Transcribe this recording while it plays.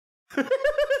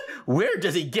Where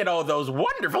does he get all those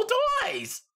wonderful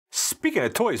toys? Speaking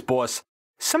of toys, boss,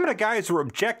 some of the guys were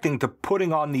objecting to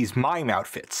putting on these mime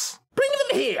outfits. Bring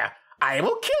them here. I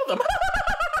will kill them.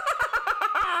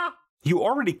 You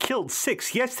already killed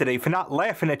 6 yesterday for not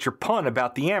laughing at your pun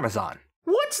about the Amazon.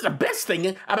 What's the best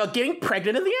thing about getting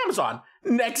pregnant in the Amazon?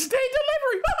 Next day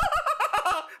delivery.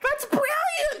 That's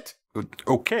brilliant.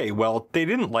 Okay, well, they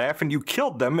didn't laugh and you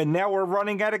killed them and now we're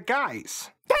running out of guys.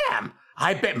 Damn,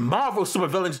 I bet Marvel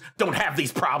supervillains don't have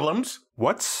these problems.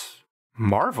 What's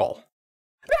Marvel?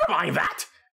 Never mind that.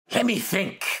 Let me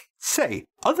think. Say,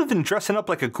 other than dressing up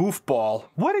like a goofball,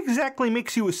 what exactly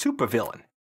makes you a supervillain?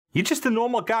 You're just a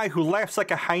normal guy who laughs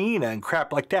like a hyena and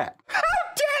crap like that. How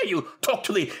dare you talk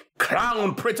to the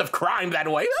clown prince of crime that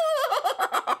way?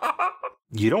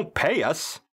 You don't pay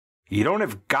us. You don't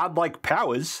have godlike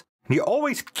powers. You're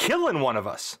always killing one of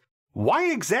us. Why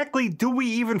exactly do we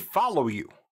even follow you?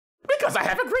 Because I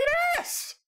have a great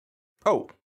ass. Oh,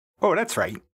 that's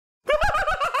right.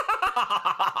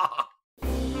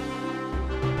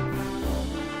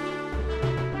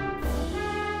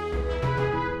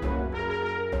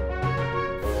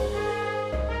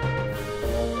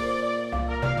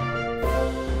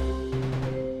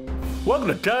 Welcome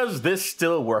to Does This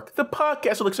Still Work? The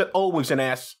podcast that looks at always and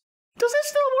asks, does this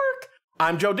still work?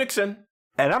 I'm Joe Dixon.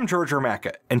 And I'm George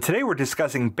Ermacka, and today we're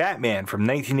discussing Batman from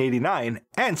 1989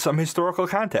 and some historical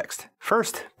context.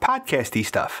 First, podcasty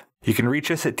stuff. You can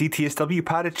reach us at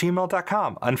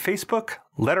dtswpod@gmail.com on Facebook,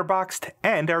 Letterboxd,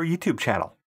 and our YouTube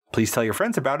channel. Please tell your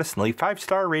friends about us and leave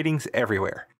 5-star ratings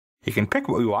everywhere. You can pick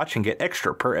what we watch and get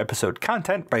extra per episode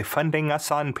content by funding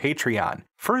us on Patreon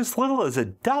for as little as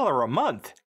 $1 a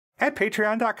month at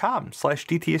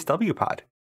patreon.com/dtswpod.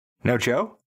 Now,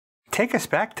 Joe, take us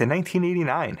back to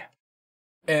 1989.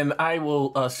 And I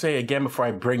will say again before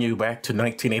I bring you back to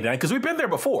 1989, because we've been there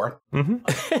before. Mm-hmm.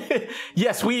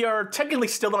 Yes, we are technically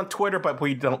still on Twitter, but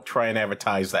we don't try and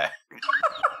advertise that.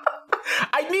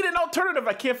 I need an alternative.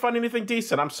 I can't find anything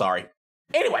decent. I'm sorry.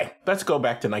 Anyway, let's go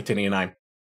back to 1989.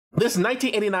 This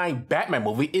 1989 Batman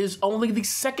movie is only the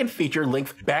second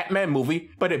feature-length Batman movie,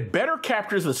 but it better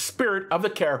captures the spirit of the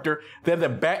character than the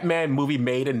Batman movie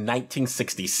made in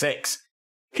 1966.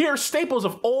 Here, staples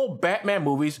of all Batman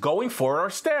movies going forward are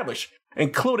established,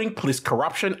 including police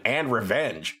corruption and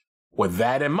revenge. With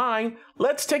that in mind,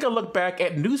 let's take a look back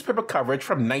at newspaper coverage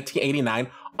from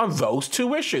 1989 on those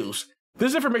two issues. This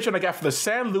is information I got from the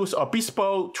San Luis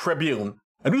Obispo Tribune,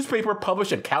 a newspaper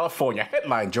published in California.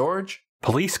 Headline, George.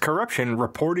 Police corruption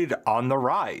reported on the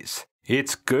rise.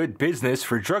 It's good business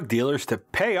for drug dealers to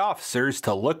pay officers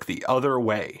to look the other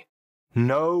way.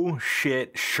 No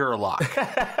shit, Sherlock.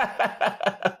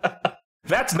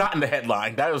 That's not in the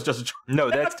headline. That was just... No,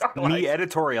 that's me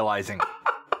editorializing.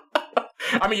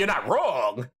 I mean, you're not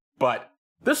wrong, but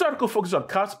this article focuses on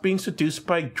cops being seduced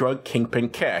by drug kingpin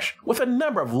cash, with a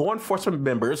number of law enforcement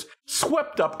members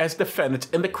swept up as defendants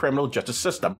in the criminal justice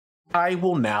system. I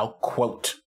will now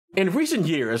quote. In recent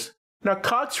years,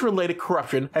 narcotics-related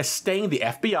corruption has stained the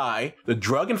FBI, the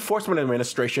Drug Enforcement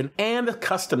Administration, and the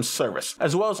Customs Service,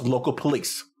 as well as local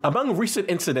police. Among recent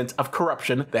incidents of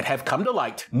corruption that have come to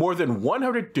light, more than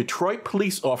 100 Detroit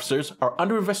police officers are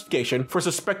under investigation for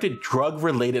suspected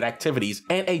drug-related activities,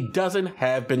 and a dozen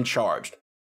have been charged.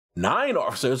 9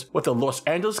 officers with the Los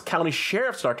Angeles County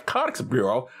Sheriff's Narcotics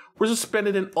Bureau were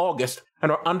suspended in August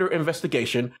and are under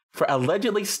investigation for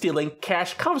allegedly stealing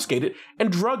cash confiscated in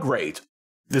drug raids.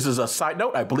 This is a side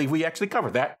note. I believe we actually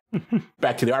covered that.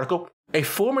 Back to the article. A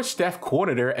former staff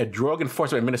coordinator at Drug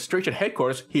Enforcement Administration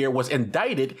headquarters here was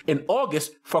indicted in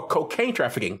August for cocaine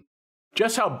trafficking.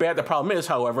 Just how bad the problem is,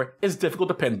 however, is difficult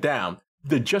to pin down.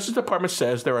 The Justice Department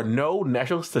says there are no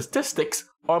national statistics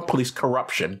on police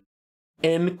corruption.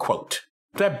 End quote.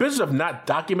 That business of not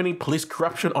documenting police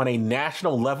corruption on a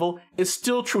national level is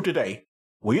still true today.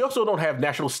 We also don't have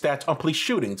national stats on police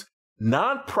shootings.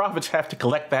 Non-profits have to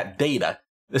collect that data.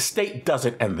 The state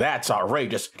doesn't, and that's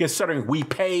outrageous, considering we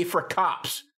pay for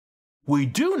cops. We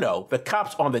do know the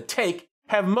cops on the take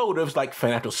have motives like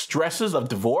financial stresses of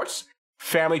divorce,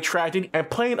 family tragedy, and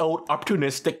plain old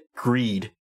opportunistic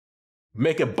greed.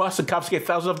 Make a bust and confiscate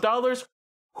thousands of dollars?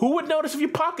 Who would notice if you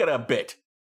pocket a bit?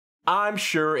 I'm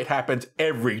sure it happens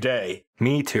every day.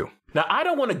 Me too. Now, I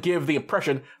don't want to give the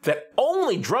impression that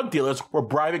only drug dealers were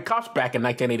bribing cops back in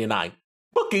 1989.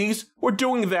 Bookies were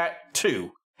doing that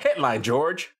too. Headline,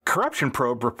 George. Corruption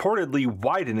probe reportedly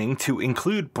widening to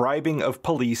include bribing of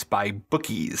police by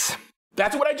bookies.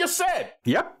 That's what I just said.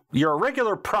 Yep, you're a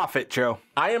regular prophet, Joe.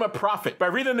 I am a prophet, but I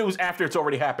read the news after it's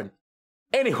already happened.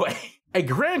 Anyway, A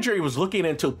grand jury was looking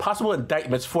into possible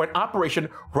indictments for an operation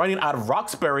running out of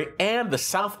Roxbury and the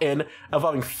South End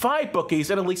involving 5 bookies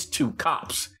and at least 2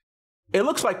 cops. It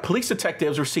looks like police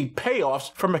detectives received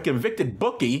payoffs from a convicted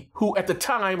bookie who, at the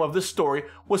time of this story,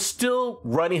 was still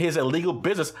running his illegal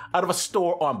business out of a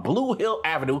store on Blue Hill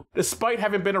Avenue despite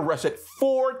having been arrested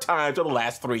 4 times in the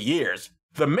last 3 years.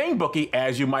 The main bookie,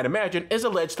 as you might imagine, is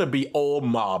alleged to be all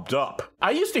mobbed up.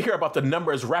 I used to hear about the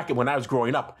numbers racket when I was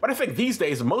growing up, but I think these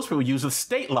days most people use the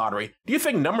state lottery. Do you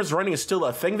think numbers running is still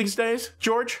a thing these days,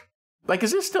 George? Like,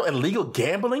 is this still illegal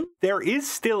gambling? There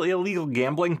is still illegal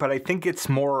gambling, but I think it's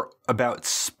more about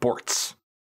sports.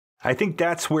 I think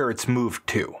that's where it's moved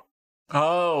to.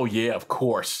 Oh, yeah, of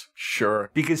course. Sure.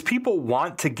 Because people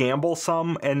want to gamble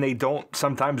some, and they don't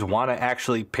sometimes want to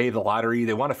actually pay the lottery.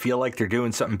 They want to feel like they're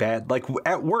doing something bad. Like,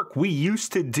 at work, we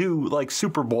used to do, like,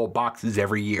 Super Bowl boxes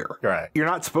every year. Right. You're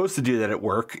not supposed to do that at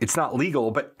work. It's not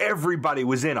legal, but everybody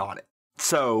was in on it.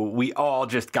 So we all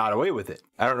just got away with it.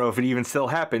 I don't know if it even still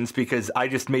happens because I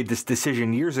just made this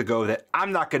decision years ago that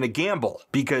I'm not going to gamble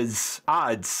because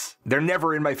odds, they're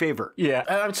never in my favor. Yeah,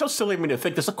 it's so silly of me to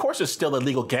think this. Of course it's still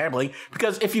illegal gambling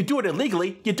because if you do it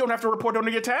illegally, you don't have to report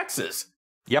on your taxes.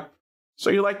 Yep.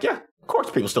 So you're like, yeah, of course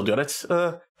people still do it.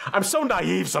 I'm so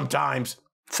naive sometimes.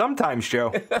 Sometimes,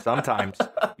 Joe. Sometimes.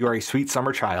 You are a sweet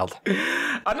summer child.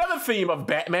 Another theme of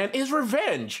Batman is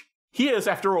revenge. He is,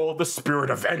 after all, the spirit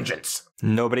of vengeance.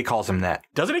 Nobody calls him that.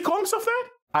 Doesn't he call himself that?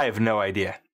 I have no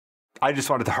idea. I just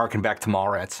wanted to harken back to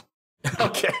Mallrats.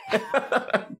 Okay.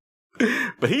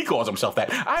 But he calls himself that.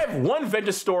 I have one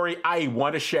vengeance story I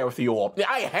want to share with you all.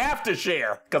 I have to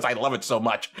share because I love it so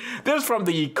much. This is from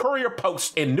the Courier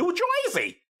Post in New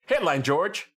Jersey. Headline,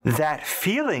 George. That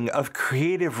feeling of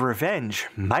creative revenge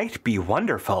might be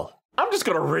wonderful. I'm just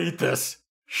going to read this.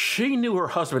 She knew her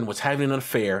husband was having an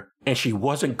affair and she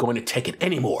wasn't going to take it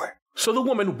anymore. So the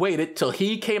woman waited till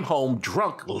he came home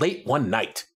drunk late one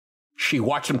night. She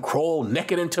watched him crawl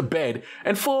naked into bed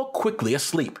and fall quickly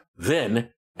asleep. Then,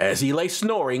 as he lay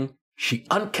snoring, she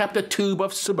uncapped a tube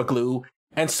of superglue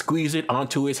and squeezed it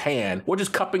onto his hand, which is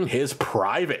cupping his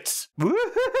privates.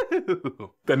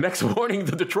 Woo-hoo! The next morning,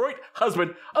 the Detroit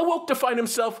husband awoke to find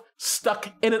himself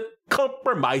stuck in a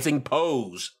compromising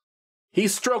pose. He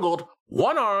struggled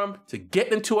one arm to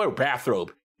get into a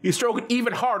bathrobe. He struggled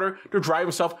even harder to drive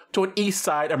himself to an East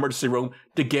Side emergency room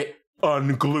to get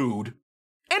unglued.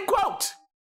 End quote.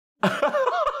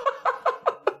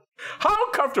 How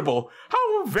uncomfortable.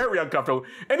 How very uncomfortable.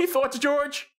 Any thoughts,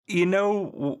 George? You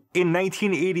know, in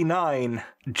 1989,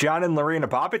 John and Lorena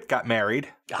Bobbitt got married.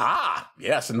 Ah,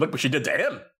 yes, and look what she did to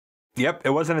him. Yep, it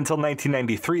wasn't until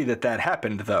 1993 that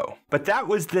happened, though. But that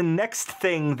was the next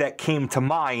thing that came to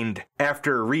mind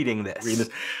after reading this.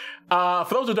 For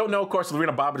those who don't know, of course,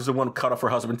 Lorena Bobbitt is the one who cut off her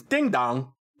husband's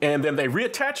ding-dong, and then they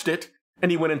reattached it,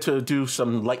 and he went in to do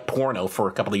some light porno for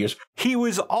a couple of years. He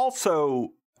was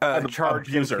also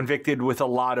charged and convicted with a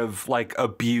lot of, like,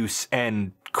 abuse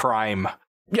and crime.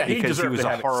 Yeah, he because he was to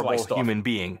a have horrible human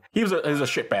being. He was a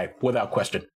shitbag, without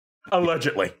question.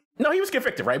 Allegedly. No, he was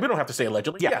convicted, right? We don't have to say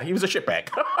allegedly. Yeah, he was a shitbag.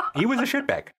 He was a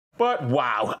shitbag. But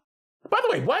wow. By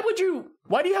the way, why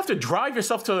do you have to drive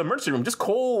yourself to the emergency room? Just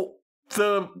call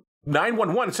the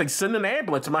 911 and say, send an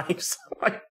ambulance.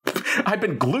 I've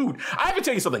been glued. I have to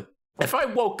tell you something. If I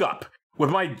woke up with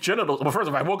my genitals, well, first,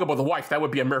 if I woke up with a wife, that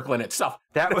would be a miracle in itself.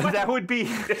 That would be.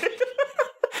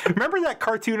 Remember that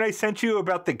cartoon I sent you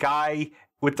about the guy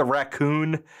with the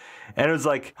raccoon? And it was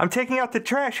like, I'm taking out the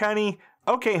trash, honey.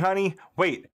 Okay, honey.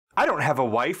 Wait, I don't have a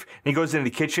wife. And he goes into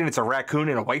the kitchen. It's a raccoon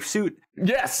in a wife suit.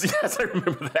 Yes, I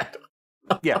remember that.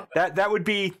 Yeah, that would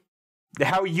be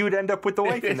how you'd end up with the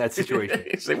wife in that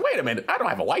situation. Say, wait a minute, I don't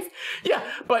have a wife. Yeah,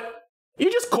 but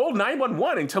you just called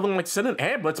 911 and tell them, like, send an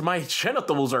ambulance. My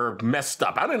genitals are messed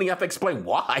up. I don't even have to explain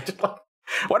why.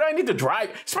 Why do I need to drive?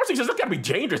 Especially because it's got to be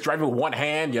dangerous driving with one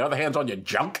hand, your other hand's on your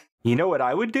junk. You know what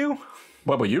I would do?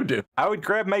 What would you do? I would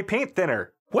grab my paint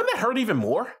thinner. Wouldn't that hurt even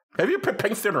more? Have you put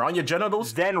paint thinner on your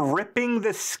genitals? Then ripping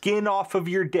the skin off of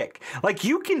your dick. Like,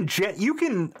 you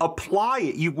can apply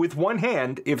it with one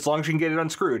hand, as long as you can get it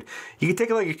unscrewed. You can take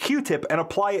like a Q-tip and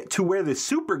apply it to where the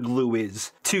super glue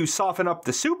is to soften up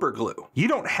the super glue. You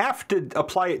don't have to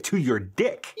apply it to your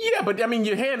dick. Yeah, but I mean,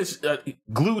 your hand is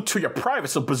glued to your private,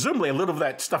 so presumably a little of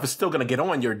that stuff is still going to get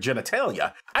on your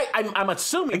genitalia. I'm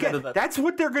assuming again, that's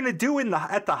what they're going to do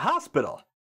at the hospital.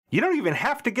 You don't even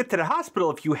have to get to the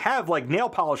hospital if you have, like, nail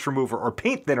polish remover or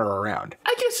paint thinner around.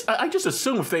 I guess I just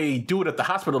assume if they do it at the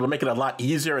hospital to make it a lot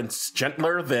easier and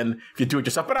gentler than if you do it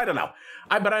yourself. But I don't know.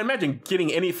 But I imagine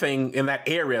getting anything in that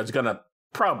area is going to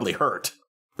probably hurt.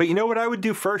 But you know what I would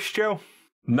do first, Joe?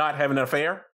 Not having an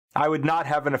affair? I would not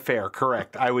have an affair,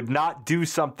 correct. I would not do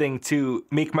something to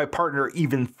make my partner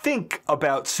even think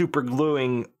about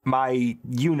supergluing my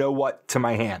you-know-what to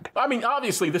my hand. I mean,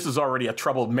 obviously, this is already a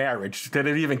troubled marriage. Did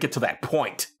it even get to that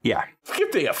point? Yeah.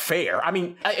 Forget the affair. I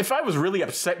mean, if I was really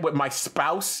upset with my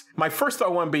spouse, my first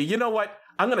thought would be, you know what?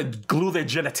 I'm going to glue their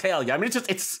genitalia. I mean,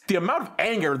 it's the amount of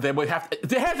anger that would have to,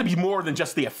 there has to be more than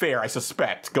just the affair, I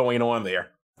suspect, going on there.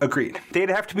 Agreed. They'd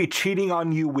have to be cheating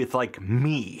on you with, like,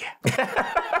 me.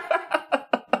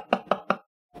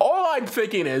 All I'm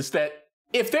thinking is that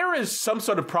if there is some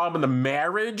sort of problem in the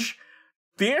marriage,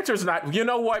 the answer is not, you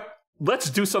know what?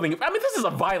 Let's do something. I mean, this is a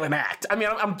violent act. I mean,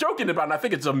 I'm joking about it, and I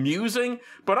think it's amusing,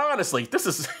 but honestly, this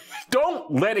is,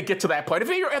 don't let it get to that point. If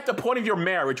you're at the point of your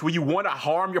marriage where you want to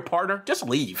harm your partner, just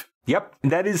leave. Yep,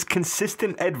 that is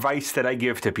consistent advice that I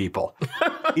give to people.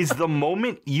 Is the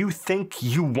moment you think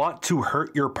you want to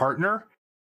hurt your partner,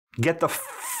 get the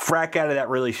frack out of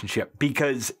that relationship,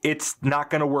 because it's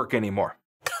not going to work anymore.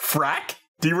 Frack?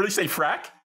 Do you really say frack?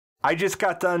 I just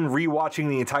got done rewatching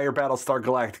the entire Battlestar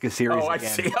Galactica series again. I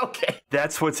see. Okay.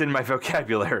 That's what's in my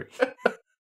vocabulary.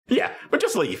 Yeah, but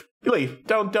just leave. You leave.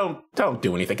 Don't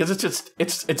do anything, because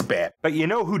it's bad. But you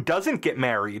know who doesn't get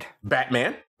married?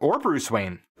 Batman? Or Bruce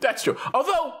Wayne. That's true.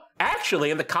 Although, actually,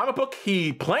 in the comic book,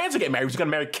 he plans to get married. He's going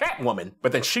to marry Catwoman,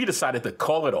 but then she decided to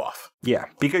call it off. Yeah,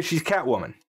 because she's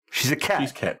Catwoman. She's a cat.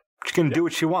 She's cat. She can do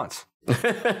what she wants.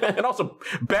 And also,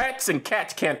 bats and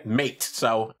cats can't mate,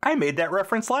 so... I made that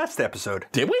reference last episode.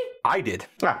 Did we? I did.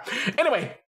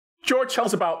 Anyway, George, tell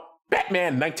us about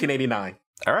Batman 1989.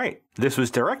 All right. This was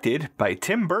directed by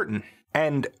Tim Burton.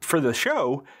 And for the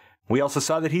show, we also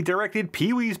saw that he directed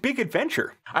Pee-wee's Big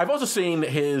Adventure. I've also seen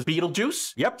his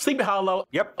Beetlejuice. Yep. Sleepy Hollow.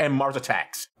 Yep. And Mars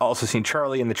Attacks. Also seen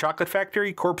Charlie and the Chocolate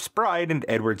Factory, Corpse Bride, and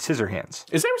Edward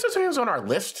Scissorhands. Is Edward Scissorhands on our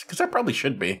list? Because that probably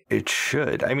should be. It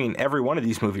should. I mean, every one of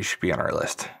these movies should be on our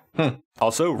list.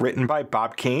 Also written by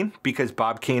Bob Kane, because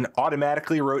Bob Kane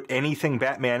automatically wrote anything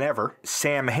Batman ever.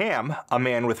 Sam Hamm, a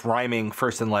man with rhyming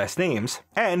first and last names.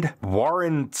 And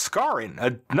Warren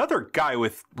Scarron, another guy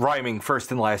with rhyming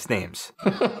first and last names.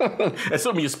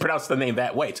 Assuming you pronounce the name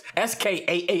that way. It's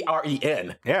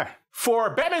Skaaren. Yeah. For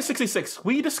Batman 66,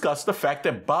 we discussed the fact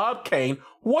that Bob Kane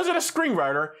wasn't a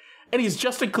screenwriter, and he's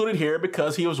just included here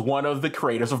because he was one of the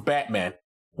creators of Batman.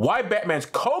 Why Batman's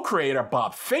co-creator,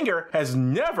 Bob Finger, has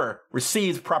never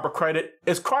received proper credit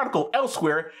is chronicled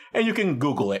elsewhere, and you can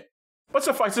Google it. But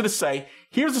suffice it to say,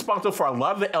 he was responsible for a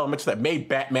lot of the elements that made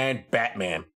Batman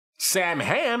Batman. Sam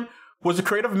Hamm was the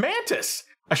creator of Mantis,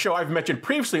 a show I've mentioned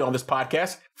previously on this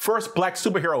podcast, first black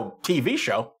superhero TV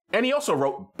show, and he also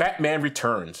wrote Batman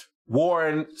Returns.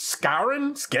 Warren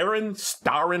Scarron,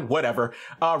 whatever,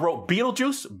 wrote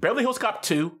Beetlejuice, Beverly Hills Cop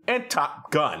 2, and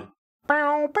Top Gun.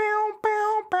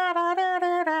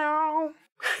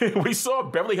 We saw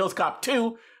Beverly Hills Cop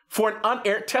 2 for an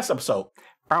unaired test episode.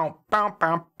 And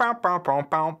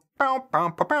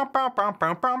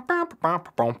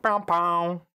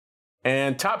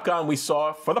Top Gun we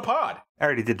saw for the pod. I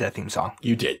already did that theme song.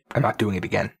 You did. I'm not doing it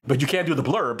again. But you can't do the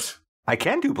blurbs. I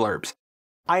can do blurbs.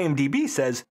 IMDb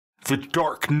says, the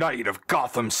Dark Knight of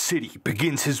Gotham City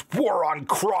begins his war on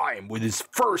crime with his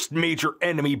first major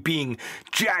enemy being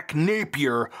Jack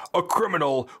Napier, a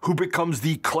criminal who becomes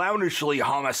the clownishly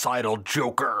homicidal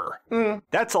Joker.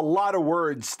 That's a lot of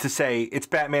words to say it's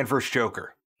Batman vs.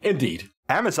 Joker. Indeed.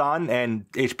 Amazon and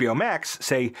HBO Max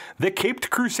say the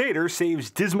Caped Crusader saves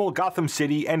dismal Gotham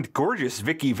City and gorgeous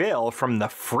Vicky Vale from the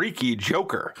freaky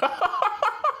Joker.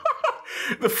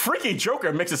 The freaky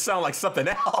Joker makes it sound like something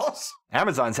else.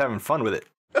 Amazon's having fun with it.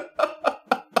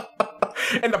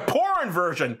 In the porn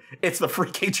version, it's the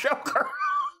freaky Joker.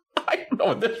 I don't know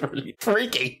what this version is.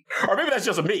 Freaky. Or maybe that's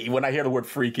just me when I hear the word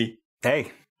freaky.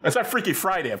 Hey. It's not Freaky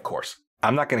Friday, of course.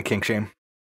 I'm not going to kink shame.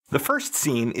 The first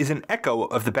scene is an echo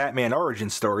of the Batman origin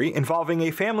story involving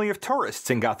a family of tourists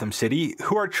in Gotham City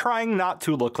who are trying not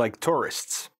to look like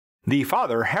tourists. The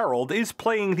father, Harold, is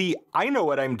playing the I know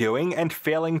what I'm doing and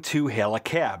failing to hail a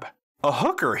cab. A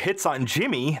hooker hits on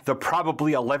Jimmy, the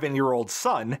probably 11-year-old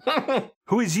son,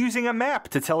 who is using a map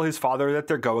to tell his father that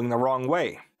they're going the wrong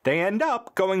way. They end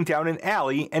up going down an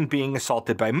alley and being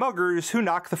assaulted by muggers who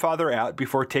knock the father out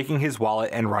before taking his wallet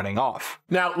and running off.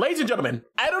 Now, ladies and gentlemen,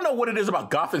 I don't know what it is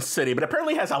about Gotham City, but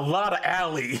apparently it has a lot of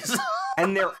alleys.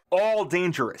 And they're all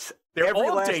dangerous. Every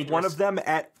last dangerous. One of them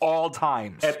at all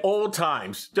times. At all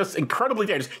times. Just incredibly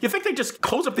dangerous. You think they just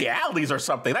close up the alleys or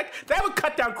something? That would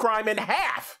cut down crime in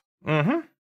half.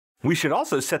 We should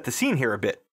also set the scene here a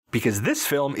bit, because this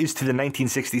film is to the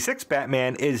 1966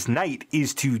 Batman as night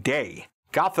is to day.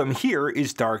 Gotham here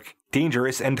is dark,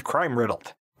 dangerous, and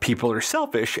crime-riddled. People are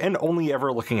selfish and only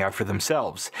ever looking out for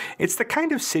themselves. It's the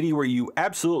kind of city where you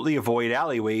absolutely avoid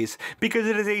alleyways because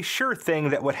it is a sure thing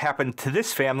that what happened to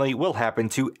this family will happen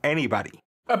to anybody.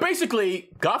 Basically,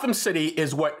 Gotham City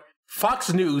is what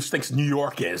Fox News thinks New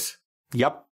York is.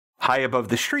 Yep. High above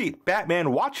the street,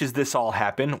 Batman watches this all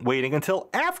happen, waiting until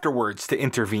afterwards to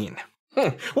intervene.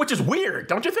 Which is weird,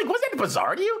 don't you think? Wasn't that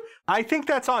bizarre to you? I think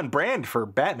that's on brand for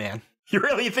Batman. You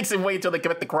really think they wait until they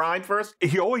commit the crime first?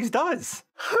 He always does.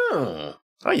 Oh,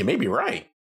 you may be right.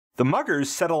 The muggers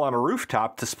settle on a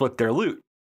rooftop to split their loot.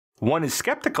 One is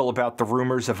skeptical about the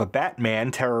rumors of a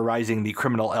Batman terrorizing the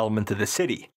criminal element of the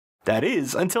city. That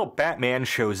is, until Batman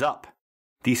shows up.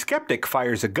 The skeptic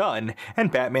fires a gun,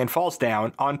 and Batman falls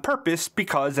down on purpose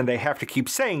because, and I have to keep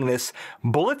saying this,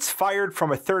 bullets fired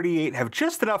from a .38 have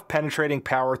just enough penetrating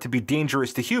power to be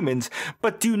dangerous to humans,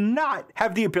 but do not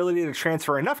have the ability to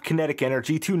transfer enough kinetic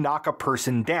energy to knock a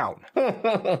person down.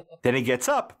 Then he gets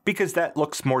up, because that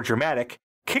looks more dramatic,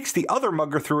 kicks the other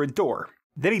mugger through a door.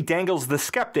 Then he dangles the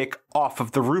skeptic off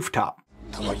of the rooftop.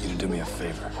 I want you to do me a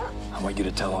favor. I want you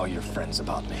to tell all your friends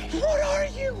about me. What are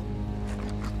you?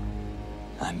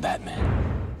 I'm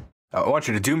Batman. I want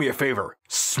you to do me a favor.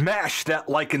 Smash that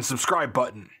like and subscribe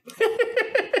button.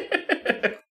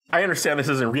 I understand this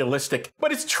isn't realistic,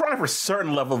 but it's trying for a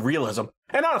certain level of realism.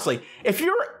 And honestly, if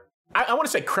you're, I want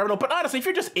to say criminal, but honestly, if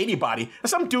you're just anybody, and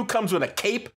some dude comes with a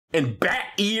cape and bat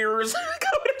ears,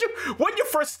 wouldn't your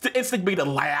first instinct be to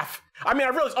laugh? I mean, I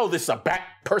realize, this is a bat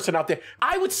person out there.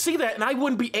 I would see that and I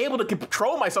wouldn't be able to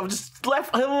control myself, just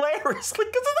laugh hilariously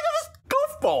because of this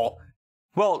goofball.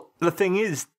 Well, the thing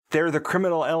is, they're the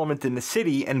criminal element in the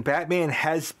city, and Batman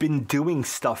has been doing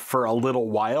stuff for a little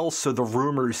while, so the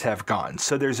rumors have gone.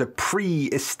 So there's a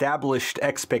pre-established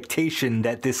expectation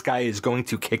that this guy is going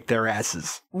to kick their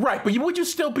asses. Right, but would you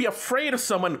still be afraid of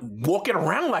someone walking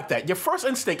around like that? Your first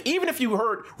instinct, even if you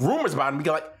heard rumors about him, you'd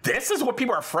be like, this is what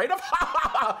people are afraid of? Ha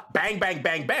ha ha! Bang, bang,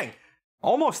 bang, bang.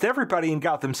 Almost everybody in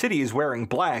Gotham City is wearing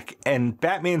black, and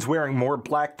Batman's wearing more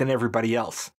black than everybody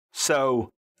else. So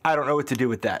I don't know what to do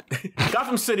with that.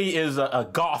 Gotham City is a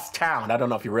goth town. I don't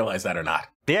know if you realize that or not.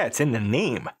 Yeah, it's in the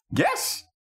name. Yes.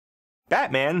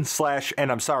 Batman /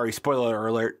 and I'm sorry, spoiler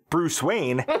alert, Bruce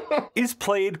Wayne is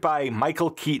played by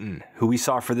Michael Keaton, who we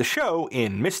saw for the show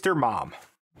in Mr. Mom.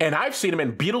 And I've seen him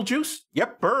in Beetlejuice.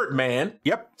 Yep. Birdman.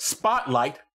 Yep.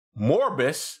 Spotlight.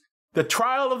 Morbius. The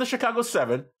Trial of the Chicago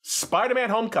 7. Spider-Man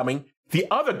Homecoming. The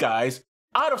Other Guys.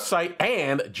 Out of Sight,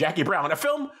 and Jackie Brown, a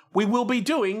film we will be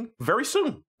doing very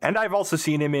soon. And I've also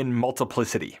seen him in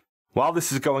Multiplicity. While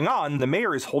this is going on, the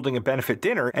mayor is holding a benefit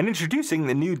dinner and introducing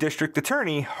the new district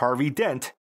attorney, Harvey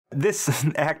Dent. This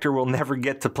actor will never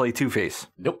get to play Two-Face.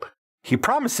 Nope. He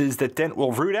promises that Dent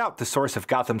will root out the source of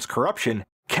Gotham's corruption,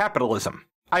 capitalism.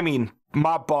 I mean,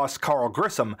 mob boss Carl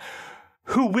Grissom,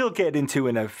 who we'll get into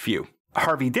in a few.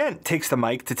 Harvey Dent takes the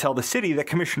mic to tell the city that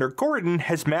Commissioner Gordon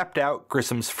has mapped out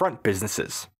Grissom's front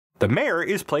businesses. The mayor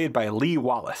is played by Lee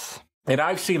Wallace. And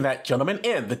I've seen that gentleman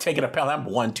in The Taking of Pelham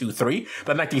 1, 2, 3,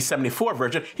 the 1974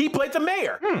 version. He played the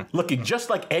mayor, looking just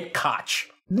like Ed Koch.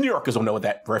 New Yorkers will know what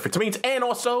that reference means. And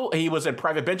also, he was in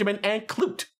Private Benjamin and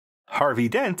Clute. Harvey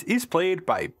Dent is played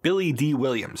by Billy D.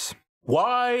 Williams.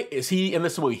 Why is he in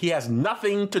this movie? He has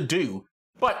nothing to do.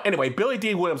 But anyway, Billy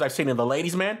D. Williams I've seen in The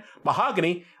Ladies' Man,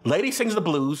 Mahogany, Lady Sings the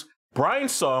Blues,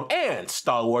 Brian's Song, and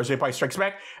Star Wars Empire Strikes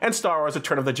Back, and Star Wars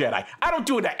Return of the Jedi. I don't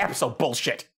do that episode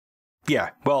bullshit.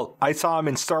 Yeah, well, I saw him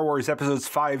in Star Wars episodes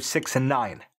 5, 6, and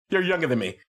 9. You're younger than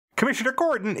me. Commissioner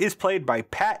Gordon is played by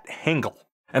Pat Hingle.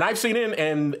 And I've seen him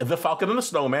in The Falcon and the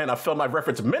Snowman, a film I've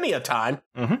referenced many a time.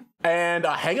 And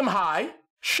Hang 'em High,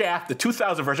 Shaft, the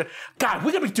 2000 version. God,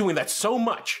 we're going to be doing that so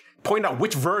much. Point out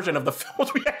which version of the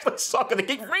films we actually saw, because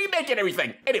they keep remaking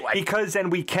everything. Anyway. Because,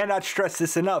 and we cannot stress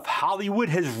this enough, Hollywood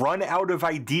has run out of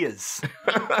ideas.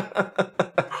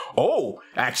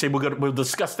 Actually, we'll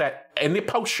discuss that in the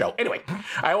post-show. Anyway,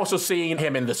 I also seen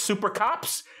him in The Super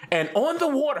Cops and On the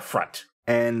Waterfront.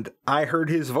 And I heard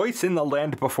his voice in The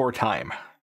Land Before Time.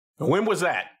 When was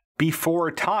that? Before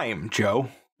time, Joe.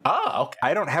 Oh, okay.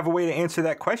 I don't have a way to answer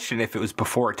that question if it was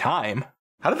before time.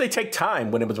 How did they take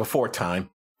time when it was before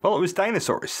time? Well, it was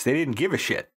dinosaurs. They didn't give a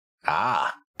shit.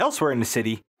 Elsewhere in the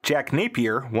city, Jack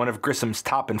Napier, one of Grissom's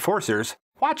top enforcers,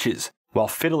 watches while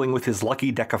fiddling with his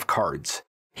lucky deck of cards.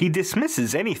 He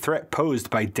dismisses any threat posed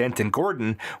by Dent and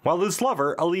Gordon, while his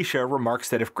lover, Alicia, remarks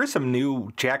that if Grissom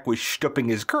knew Jack was stooping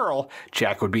his girl,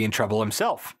 Jack would be in trouble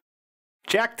himself.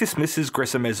 Jack dismisses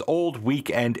Grissom as old, weak,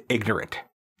 and ignorant.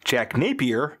 Jack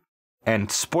Napier,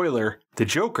 and spoiler, the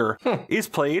Joker, is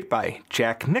played by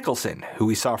Jack Nicholson, who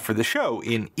we saw for the show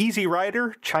in Easy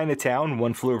Rider, Chinatown,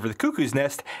 One Flew Over the Cuckoo's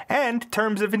Nest, and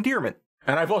Terms of Endearment.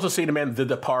 And I've also seen him in The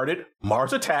Departed,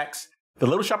 Mars Attacks, The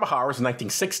Little Shop of Horrors,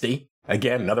 1960.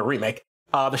 Again, another remake.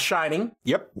 The Shining.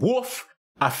 Yep. Wolf.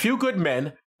 A Few Good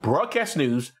Men. Broadcast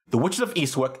News. The Witches of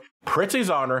Eastwick. Prince's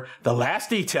Honor. The Last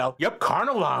Detail. Yep.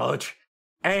 Carnal Knowledge.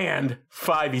 And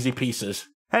 5 Easy Pieces.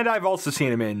 And I've also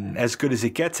seen him in As Good as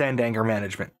It Gets and Anger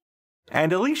Management.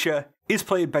 And Alicia is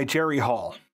played by Jerry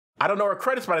Hall. I don't know her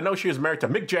credits, but I know she was married to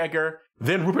Mick Jagger,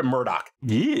 then Rupert Murdoch.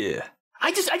 Yeah.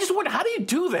 I just wonder, how do you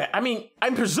do that? I mean,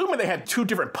 I'm presuming they had 2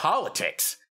 different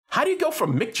politics. How do you go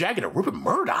from Mick Jagger to Rupert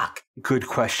Murdoch? Good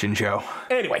question, Joe.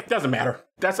 Anyway, doesn't matter.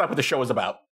 That's not what the show is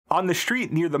about. On the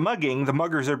street near the mugging, the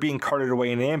muggers are being carted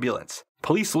away in an ambulance.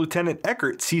 Police Lieutenant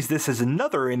Eckert sees this as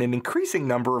another in an increasing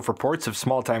number of reports of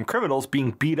small-time criminals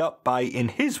being beat up by, in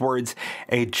his words,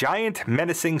 a giant,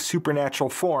 menacing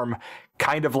supernatural form,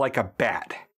 kind of like a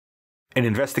bat. An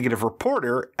investigative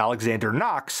reporter, Alexander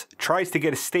Knox, tries to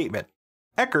get a statement.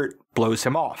 Eckert blows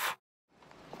him off.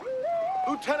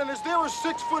 Lieutenant, is there a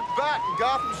 6-foot bat in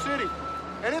Gotham City?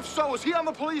 And if so, is he on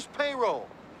the police payroll?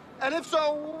 And if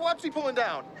so, what's he pulling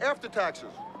down after taxes?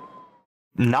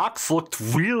 Knox looked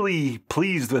really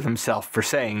pleased with himself for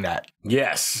saying that.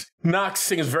 Yes. Knox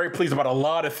seems very pleased about a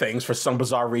lot of things for some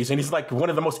bizarre reason. He's like one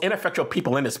of the most ineffectual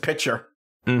people in this picture.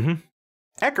 Mm-hmm.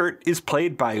 Eckert is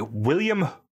played by William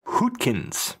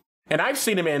Hootkins. And I've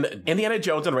seen him in Indiana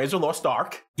Jones and Raiders of the Lost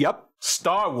Ark. Yep.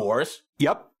 Star Wars.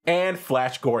 Yep. And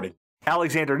Flash Gordon.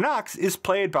 Alexander Knox is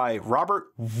played by Robert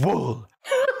Wuhl,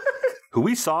 who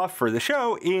we saw for the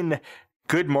show in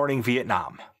Good Morning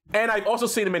Vietnam. And I've also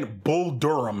seen him in Bull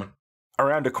Durham.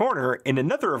 Around a corner, in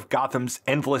another of Gotham's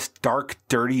endless, dark,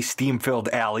 dirty, steam-filled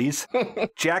alleys,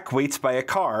 Jack waits by a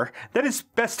car that his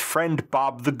best friend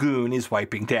Bob the Goon is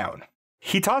wiping down.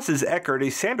 He tosses Eckert a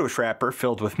sandwich wrapper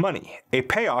filled with money, a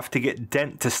payoff to get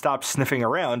Dent to stop sniffing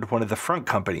around one of the front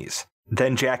companies.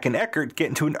 Then Jack and Eckert get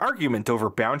into an argument over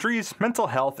boundaries, mental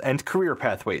health, and career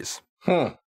pathways.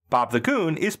 Bob the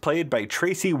Goon is played by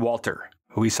Tracy Walter,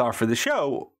 who we saw for the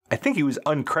show. I think he was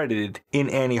uncredited in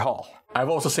Annie Hall. I've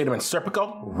also seen him in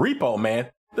Serpico, Repo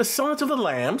Man, The Silence of the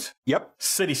Lambs, Yep.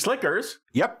 City Slickers,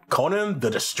 Yep. Conan the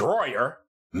Destroyer,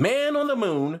 Man on the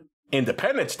Moon,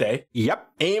 Independence Day,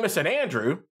 Yep. Amos and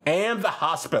Andrew, and The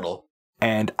Hospital.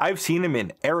 And I've seen him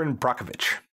in Aaron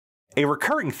Brockovich. A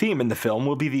recurring theme in the film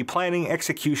will be the planning,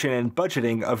 execution, and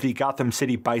budgeting of the Gotham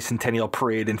City Bicentennial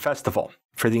Parade and Festival.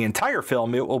 For the entire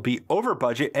film, it will be over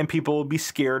budget and people will be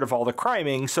scared of all the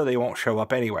criming, so they won't show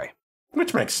up anyway.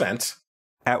 Which makes sense.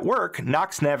 At work,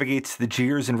 Knox navigates the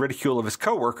jeers and ridicule of his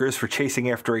coworkers for chasing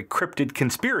after a cryptid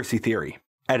conspiracy theory.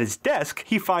 At his desk,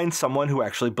 he finds someone who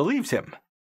actually believes him.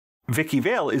 Vicky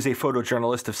Vale is a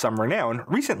photojournalist of some renown,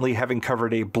 recently having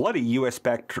covered a bloody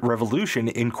US-backed revolution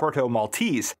in Corto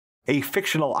Maltese, a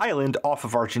fictional island off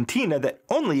of Argentina that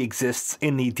only exists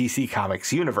in the DC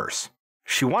Comics universe.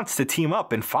 She wants to team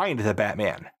up and find the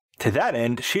Batman. To that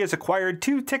end, she has acquired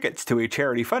 2 tickets to a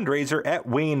charity fundraiser at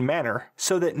Wayne Manor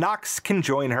so that Knox can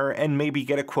join her and maybe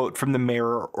get a quote from the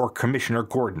mayor or Commissioner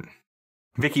Gordon.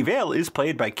 Vicky Vale is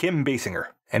played by Kim Basinger,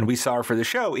 and we saw her for the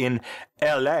show in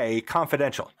L.A.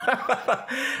 Confidential.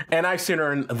 And I've seen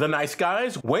her in The Nice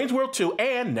Guys, Wayne's World 2,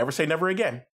 and Never Say Never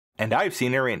Again. And I've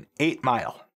seen her in 8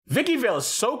 Mile. Vicky Vale is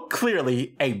so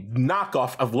clearly a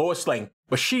knockoff of Lois Lane,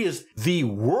 but she is the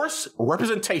worst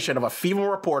representation of a female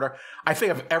reporter I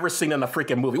think I've ever seen in a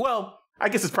freaking movie. Well, I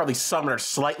guess it's probably some that are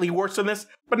slightly worse than this,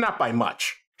 but not by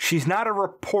much. She's not a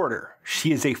reporter.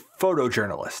 She is a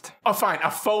photojournalist. Oh, fine, a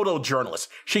photojournalist.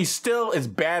 She still is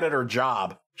bad at her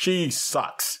job. She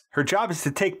sucks. Her job is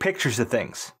to take pictures of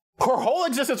things. Her whole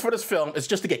existence for this film is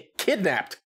just to get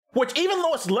kidnapped, which even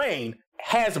Lois Lane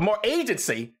has more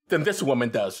agency than this woman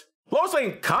does. Lois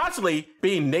Lane constantly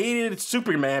being nated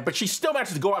Superman, but she still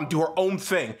manages to go out and do her own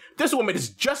thing. This woman is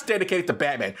just dedicated to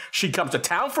Batman. She comes to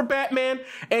town for Batman,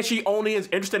 and she only is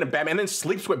interested in Batman, and then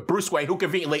sleeps with Bruce Wayne, who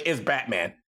conveniently is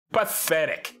Batman.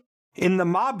 Pathetic. In the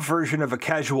mob version of a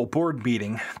casual board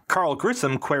meeting, Carl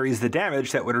Grissom queries the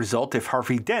damage that would result if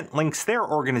Harvey Dent links their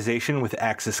organization with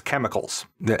Axis Chemicals.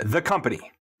 The company.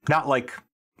 Not like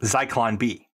Zyklon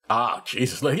B. Ah,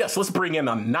 Jesus. Yes, let's bring in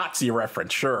a Nazi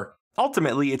reference, sure.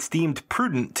 Ultimately, it's deemed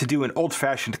prudent to do an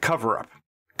old-fashioned cover-up.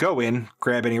 Go in,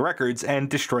 grab any records, and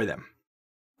destroy them.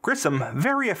 Grissom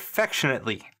very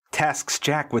affectionately tasks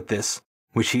Jack with this,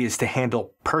 which he is to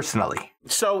handle personally.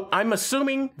 So I'm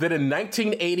assuming that in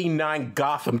 1989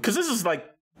 Gotham, because this is like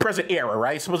present era,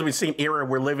 right? It's supposed to be the same era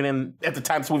we're living in at the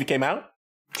time this movie came out?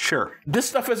 Sure. This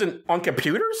stuff isn't on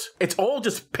computers? It's all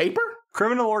just paper?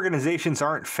 Criminal organizations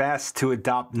aren't fast to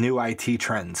adopt new IT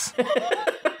trends.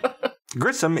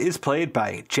 Grissom is played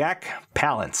by Jack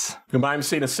Palance. You mind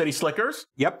seeing the City Slickers?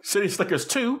 Yep. City Slickers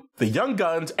 2, The Young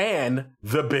Guns, and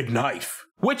The Big Knife.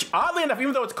 Which, oddly enough,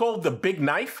 even though it's called The Big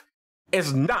Knife,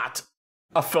 is not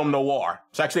a film noir.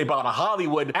 It's actually about a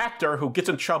Hollywood actor who gets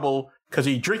in trouble because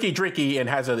he drinky and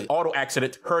has an auto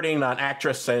accident hurting an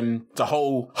actress, and it's a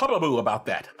whole hullabaloo about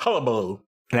that. Hullabaloo.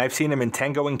 And I've seen him in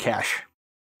Tango and Cash.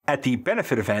 At the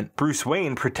benefit event, Bruce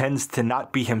Wayne pretends to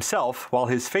not be himself, while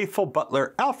his faithful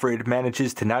butler Alfred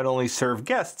manages to not only serve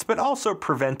guests, but also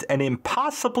prevent an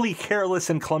impossibly careless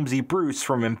and clumsy Bruce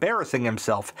from embarrassing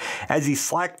himself as he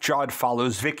slack-jawed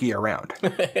follows Vicky around.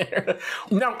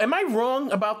 Now, am I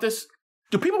wrong about this?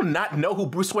 Do people not know who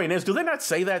Bruce Wayne is? Do they not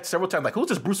say that several times? Like, who's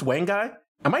this Bruce Wayne guy?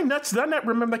 Am I nuts? Did I not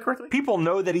remember that correctly? People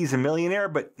know that he's a millionaire,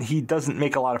 but he doesn't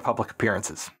make a lot of public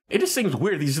appearances. It just seems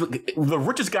weird. He's the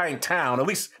richest guy in town, at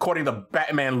least according to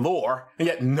Batman lore, and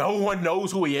yet no one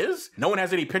knows who he is? No one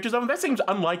has any pictures of him? That seems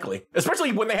unlikely.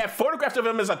 Especially when they have photographs of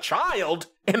him as a child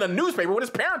in the newspaper when his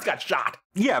parents got shot.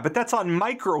 Yeah, but that's on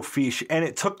microfiche, and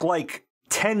it took like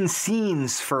 10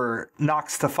 scenes for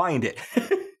Knox to find it.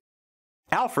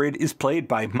 Alfred is played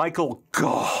by Michael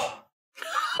Gough.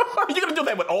 You're going to do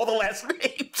that with all the last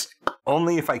names?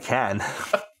 Only if I can.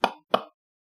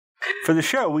 For the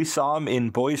show, we saw him in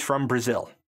Boys from Brazil.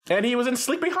 And he was in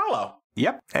Sleepy Hollow.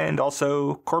 Yep, and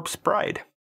also Corpse Bride.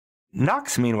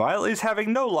 Knox, meanwhile, is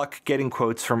having no luck getting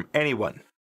quotes from anyone.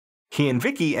 He and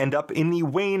Vicky end up in the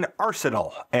Wayne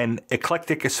Arsenal, an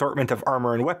eclectic assortment of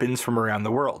armor and weapons from around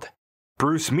the world.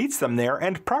 Bruce meets them there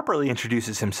and properly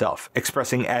introduces himself,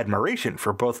 expressing admiration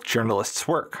for both journalists'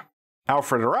 work.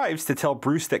 Alfred arrives to tell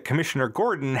Bruce that Commissioner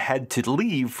Gordon had to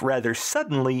leave rather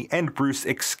suddenly, and Bruce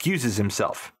excuses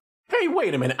himself. Hey,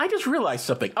 wait a minute. I just realized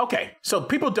something. Okay, so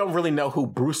people don't really know who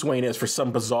Bruce Wayne is for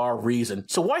some bizarre reason.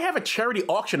 So why have a charity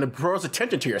auction that draws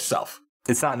attention to yourself?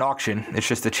 It's not an auction. It's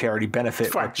just a charity benefit.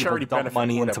 It's fine, charity dump benefit,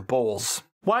 money whatever. into bowls.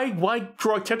 Why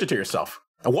draw attention to yourself?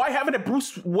 And why have it at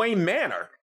Bruce Wayne Manor?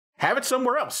 Have it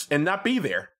somewhere else and not be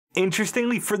there.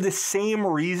 Interestingly, for the same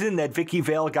reason that Vicky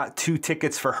Vale got 2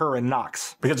 tickets for her and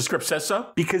Knox. Because the script says so?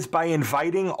 Because by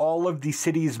inviting all of the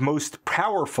city's most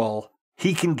powerful,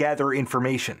 he can gather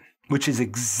information, which is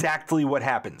exactly what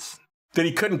happens. That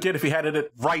he couldn't get if he had it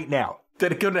at... Right now.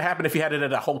 That it couldn't happen if he had it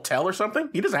at a hotel or something?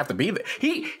 He doesn't have to be there.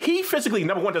 He physically,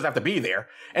 number one, doesn't have to be there.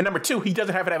 And number two, he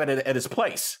doesn't have to have it at his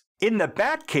place. In the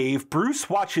Batcave, Bruce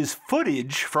watches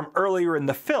footage from earlier in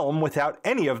the film without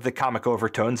any of the comic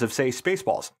overtones of, say,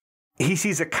 Spaceballs. He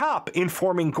sees a cop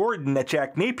informing Gordon that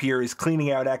Jack Napier is cleaning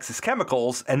out Axis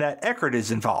Chemicals and that Eckert is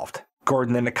involved.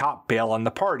 Gordon and the cop bail on the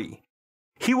party.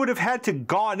 He would have had to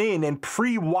gone in and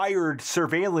pre-wired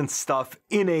surveillance stuff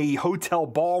in a hotel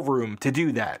ballroom to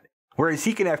do that. Whereas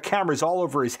he can have cameras all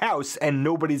over his house and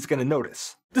nobody's going to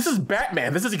notice. This is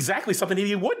Batman. This is exactly something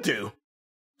he would do.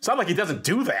 It's not like he doesn't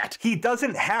do that. He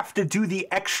doesn't have to do the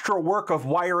extra work of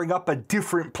wiring up a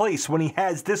different place when he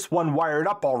has this one wired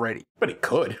up already. But he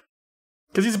could.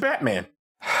 Because he's Batman.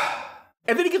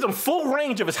 And then he gives him full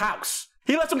range of his house.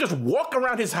 He lets them just walk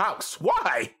around his house.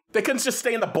 Why? They couldn't just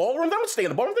stay in the ballroom? They don't stay in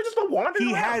the ballroom. They just don't wander around.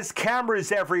 He has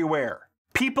cameras everywhere.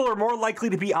 People are more likely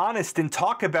to be honest and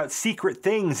talk about secret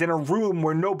things in a room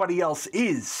where nobody else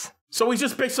is. So he's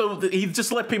just big. So he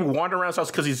just let people wander around his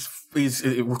house because he's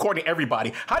recording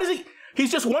everybody. How does he?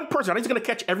 He's just one person. How is he going to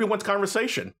catch everyone's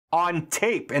conversation? On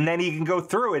tape, and then he can go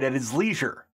through it at his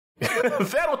leisure.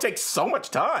 That'll take so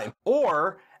much time.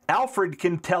 Or Alfred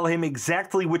can tell him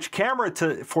exactly which camera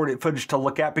footage to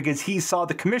look at because he saw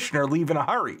the commissioner leave in a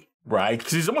hurry. Right,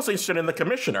 because he's almost interested in the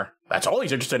commissioner. That's all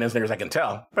he's interested in as near as I can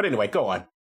tell. But anyway, go on.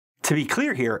 To be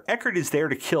clear here, Eckert is there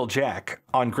to kill Jack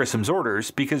on Grissom's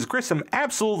orders because Grissom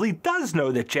absolutely does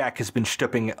know that Jack has been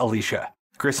stooping Alicia.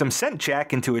 Grissom sent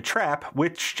Jack into a trap,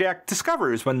 which Jack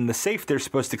discovers when the safe they're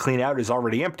supposed to clean out is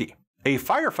already empty. A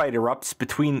firefight erupts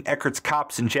between Eckert's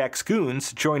cops and Jack's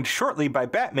goons, joined shortly by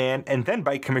Batman and then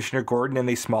by Commissioner Gordon and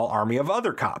a small army of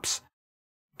other cops.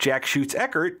 Jack shoots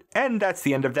Eckert, and that's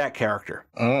the end of that character.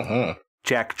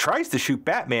 Jack tries to shoot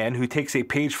Batman, who takes a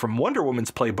page from Wonder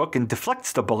Woman's playbook and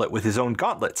deflects the bullet with his own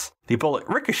gauntlets. The bullet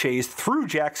ricochets through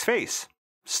Jack's face.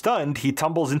 Stunned, he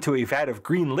tumbles into a vat of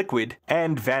green liquid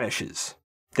and vanishes.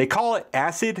 They call it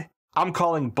acid. I'm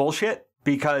calling bullshit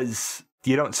because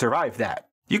you don't survive that.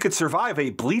 You could survive a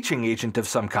bleaching agent of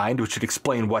some kind, which would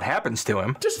explain what happens to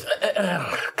him. Just,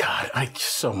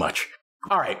 so much.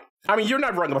 All right. I mean, you're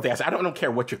not wrong about the acid. I don't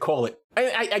care what you call it.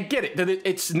 I get it, that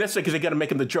it's necessary because they got to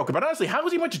make him the Joker. But honestly, how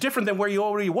is he much different than where he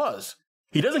already was?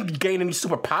 He doesn't gain any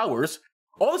superpowers.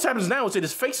 All this happens now is that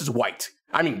his face is white.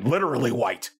 I mean, literally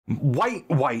white.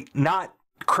 White, not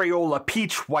Crayola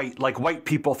peach white like white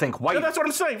people think white. No, that's what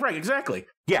I'm saying. Right, exactly.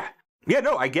 Yeah. Yeah,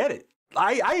 no, I get it.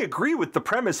 I agree with the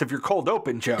premise of your cold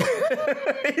open, Joe.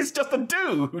 He's just a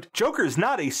dude. Joker's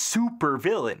not a super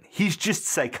villain. He's just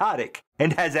psychotic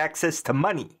and has access to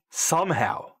money.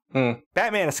 Somehow.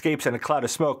 Batman escapes in a cloud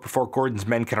of smoke before Gordon's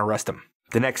men can arrest him.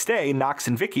 The next day, Knox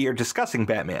and Vicky are discussing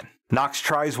Batman. Knox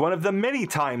tries one of the many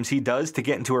times he does to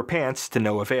get into her pants to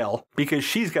no avail, because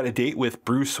she's got a date with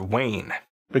Bruce Wayne.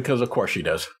 Because of course she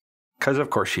does. Because of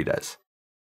course she does.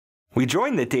 We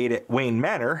join the date at Wayne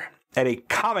Manor at a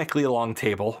comically long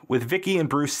table with Vicky and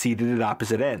Bruce seated at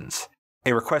opposite ends.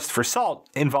 A request for salt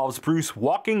involves Bruce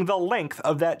walking the length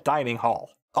of that dining hall,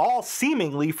 all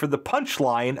seemingly for the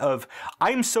punchline of,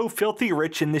 I'm so filthy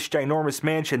rich in this ginormous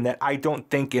mansion that I don't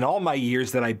think in all my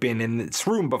years that I've been in this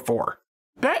room before.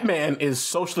 Batman is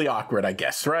socially awkward, I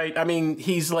guess, right? I mean,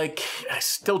 he's like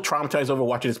still traumatized over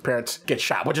watching his parents get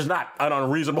shot, which is not an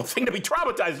unreasonable thing to be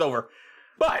traumatized over.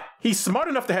 But he's smart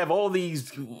enough to have all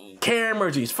these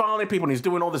cameras, he's following people, and he's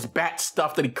doing all this bat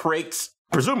stuff that he creates.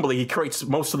 Presumably, he creates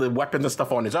most of the weapons and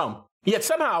stuff on his own. Yet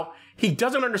somehow, he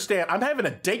doesn't understand, I'm having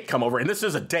a date come over, and this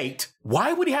is a date.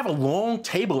 Why would he have a long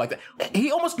table like that?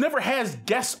 He almost never has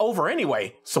guests over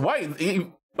anyway. So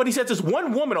but he says there's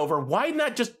one woman over, why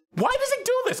does he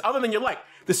do this? Other than you're like,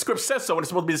 the script says so, and it's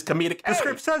supposed to be this comedic. The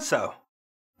script says so.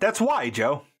 That's why,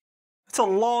 Joe. It's a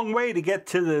long way to get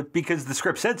to because the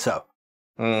script said so.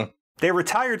 They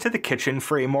retire to the kitchen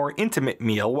for a more intimate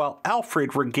meal while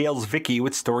Alfred regales Vicky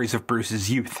with stories of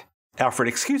Bruce's youth. Alfred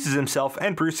excuses himself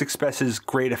and Bruce expresses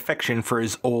great affection for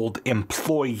his old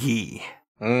employee.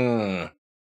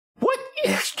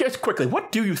 Just quickly,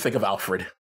 what do you think of Alfred?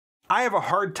 I have a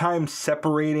hard time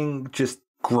separating just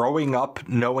growing up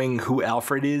knowing who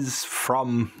Alfred is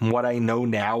from what I know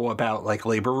now about like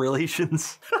labor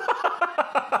relations.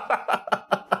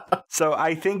 So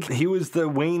I think he was the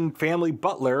Wayne family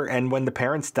butler, and when the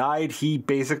parents died, he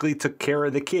basically took care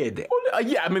of the kid. Well,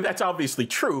 yeah, I mean, that's obviously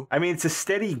true. I mean, it's a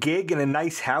steady gig in a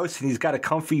nice house, and he's got a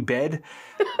comfy bed.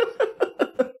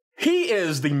 He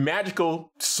is the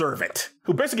magical servant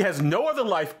who basically has no other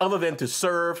life other than to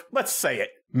serve, let's say it,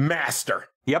 master.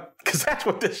 Yep. Because that's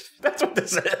what this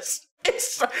is.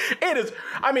 It is.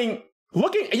 I mean,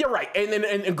 you're right.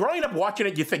 And growing up watching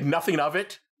it, you think nothing of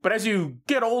it. But as you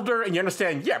get older and you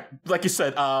understand, yeah, like you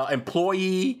said,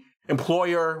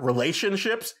 employee-employer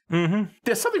relationships,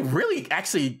 there's something really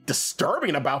actually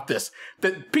disturbing about this.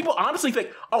 That people honestly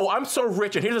think, oh, I'm so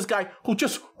rich, and here's this guy who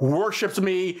just worships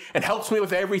me and helps me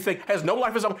with everything, has no life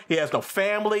of his own, he has no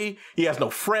family, he has no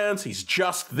friends, he's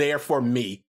just there for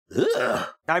me. Ugh.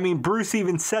 I mean, Bruce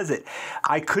even says it.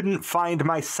 I couldn't find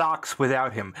my socks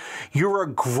without him. You're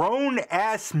a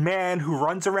grown-ass man who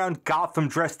runs around Gotham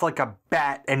dressed like a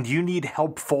bat, and you need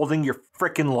help folding your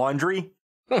frickin' laundry?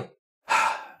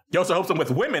 He also helps him with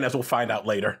women, as we'll find out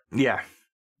later. Yeah.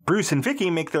 Bruce and Vicky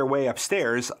make their way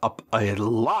upstairs, up a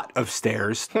lot of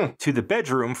stairs, to the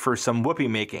bedroom for some whoopee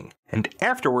making. And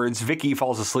afterwards, Vicky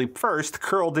falls asleep first,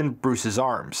 curled in Bruce's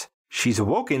arms. She's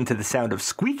awoken to the sound of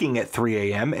squeaking at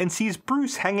 3 a.m. and sees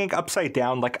Bruce hanging upside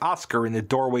down like Oscar in the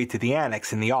doorway to the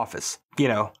annex in the office. You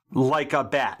know, like a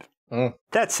bat.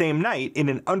 That same night, in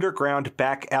an underground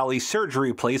back alley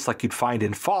surgery place like you'd find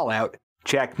in Fallout,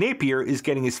 Jack Napier is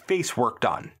getting his face worked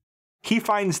on. He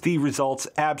finds the results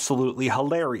absolutely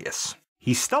hilarious.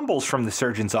 He stumbles from the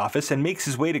surgeon's office and makes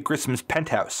his way to Grissom's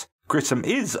penthouse. Grissom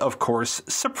is, of course,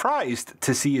 surprised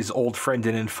to see his old friend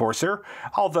and enforcer,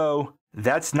 although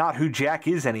that's not who Jack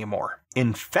is anymore.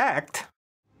 In fact,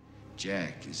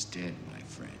 Jack is dead, my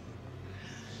friend.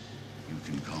 You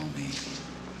can call me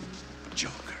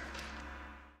Joker.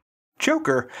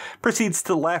 Joker proceeds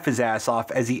to laugh his ass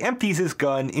off as he empties his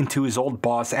gun into his old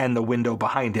boss and the window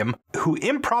behind him, who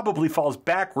improbably falls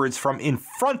backwards from in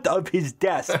front of his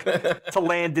desk to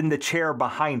land in the chair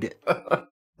behind it.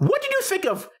 What did you think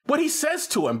of what he says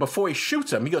to him before he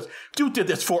shoots him? He goes, "You did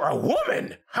this for a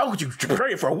woman. How could you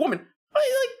pray for a woman?"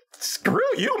 Screw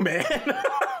you, man.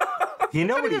 You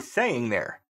know what he's saying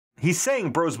there? He's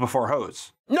saying bros before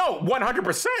hoes. No,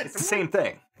 100%. It's the same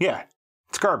thing. Yeah.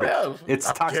 It's garbage. Yeah,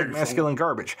 it's toxic masculine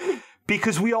garbage.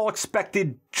 Because we all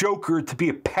expected Joker to be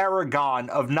a paragon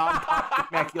of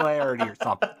non-toxic masculinity or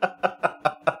something.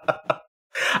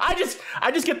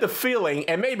 I just get the feeling,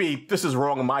 and maybe this is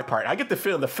wrong on my part, I get the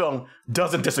feeling the film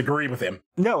doesn't disagree with him.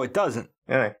 No, it doesn't.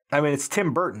 Yeah. I mean, it's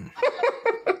Tim Burton.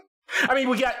 I mean,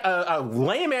 we got a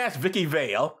lame-ass Vicky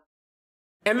Vale,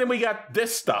 and then we got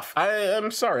this stuff.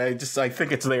 I'm sorry, I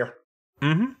think it's there.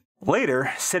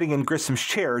 Later, sitting in Grissom's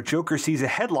chair, Joker sees a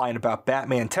headline about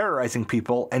Batman terrorizing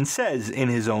people and says, in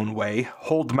his own way,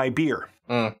 "Hold my beer."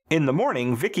 In the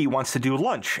morning, Vicky wants to do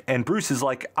lunch, and Bruce is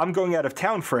like, "I'm going out of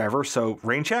town forever, so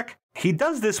rain check?" He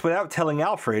does this without telling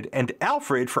Alfred, and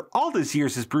Alfred, for all his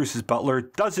years as Bruce's butler,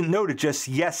 doesn't know to just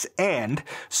yes and,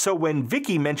 so when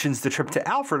Vicky mentions the trip to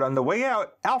Alfred on the way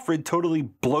out, Alfred totally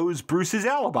blows Bruce's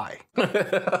alibi.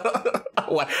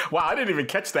 Wow, I didn't even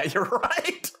catch that. You're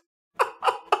right.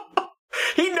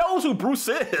 He knows who Bruce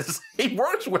is. He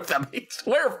works with them. He's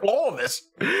aware of all of this.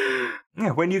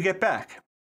 Yeah, when you get back.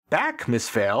 Back, Miss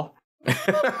Vale.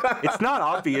 It's not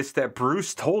obvious that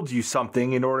Bruce told you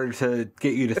something in order to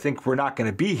get you to think we're not going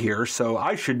to be here, so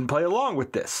I shouldn't play along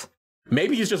with this.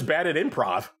 Maybe he's just bad at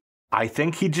improv. I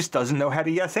think he just doesn't know how to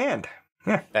yes and.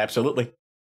 Yeah. Absolutely.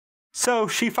 So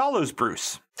she follows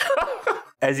Bruce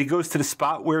as he goes to the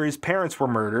spot where his parents were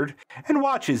murdered and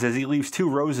watches as he leaves 2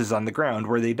 roses on the ground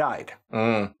where they died.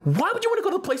 Why would you want to go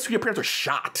to the place where your parents were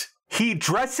shot? He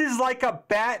dresses like a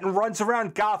bat and runs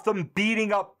around Gotham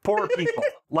beating up poor people.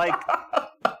 Like,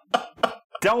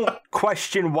 don't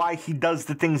question why he does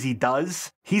the things he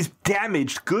does. He's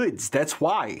damaged goods, that's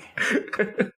why.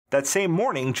 That same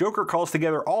morning, Joker calls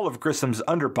together all of Grissom's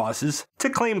underbosses to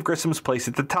claim Grissom's place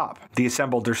at the top. The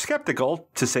assembled are skeptical,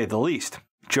 to say the least.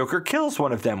 Joker kills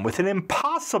one of them with an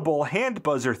impossible hand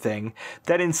buzzer thing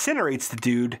that incinerates the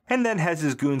dude and then has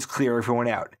his goons clear everyone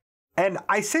out. And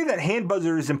I say that hand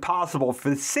buzzer is impossible for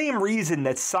the same reason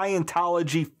that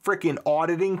Scientology frickin'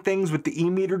 auditing things with the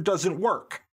e-meter doesn't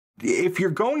work. If you're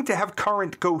going to have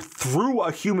current go through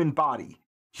a human body,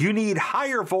 you need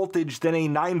higher voltage than a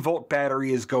 9-volt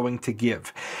battery is going to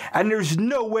give. And there's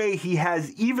no way he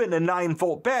has even a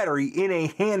 9-volt battery in a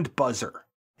hand buzzer.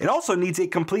 It also needs a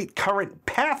complete current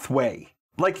pathway.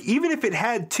 Like, even if it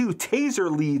had 2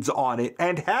 taser leads on it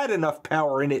and had enough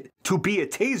power in it to be a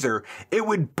taser, it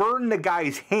would burn the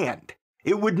guy's hand.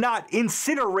 It would not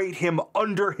incinerate him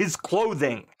under his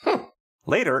clothing.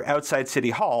 Later, outside City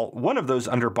Hall, one of those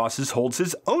underbosses holds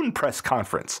his own press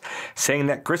conference, saying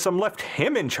that Grissom left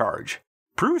him in charge.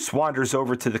 Bruce wanders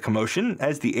over to the commotion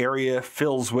as the area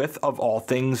fills with, of all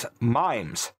things,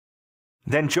 mimes.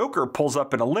 Then Joker pulls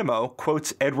up in a limo,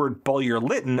 quotes Edward Bullier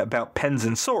Lytton about pens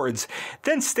and swords,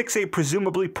 then sticks a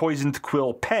presumably poisoned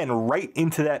quill pen right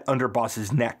into that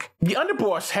underboss's neck. The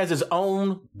underboss has his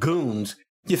own goons.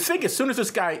 You think as soon as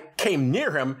this guy came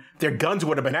near him, their guns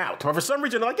would have been out. But for some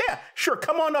reason, they're like, yeah, sure,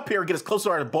 come on up here and get as close to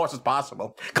our boss as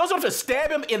possible. Close enough to stab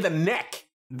him in the neck.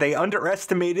 They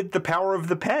underestimated the power of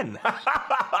the pen.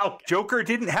 Joker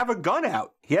didn't have a gun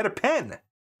out. He had a pen.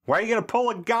 Why are you going to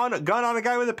pull a gun on a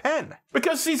guy with a pen?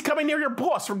 Because he's coming near your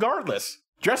boss regardless.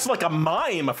 Dressed like a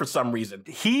mime for some reason.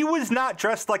 He was not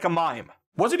dressed like a mime.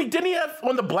 Wasn't he? Didn't he have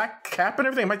on the black cap and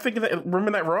everything? Am I thinking that,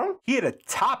 remembering that wrong? He had a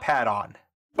top hat on.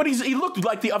 But he looked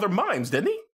like the other mimes, didn't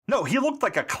he? No, he looked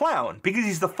like a clown because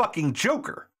he's the fucking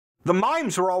Joker. The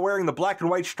mimes were all wearing the black and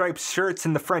white striped shirts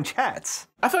and the French hats.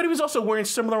 I thought he was also wearing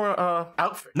similar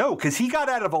outfit. No, because he got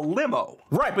out of a limo.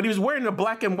 Right, but he was wearing a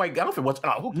black and white outfit.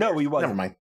 No, he wasn't. Never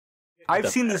mind. I've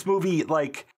seen this movie,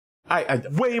 like,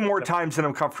 way more times than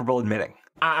I'm comfortable admitting.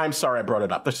 I'm sorry I brought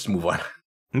it up. Let's just move on.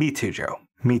 Me too, Joe.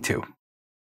 Me too.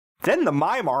 Then the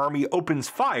mime army opens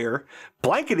fire,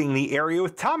 blanketing the area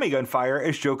with Tommy gun fire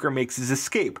as Joker makes his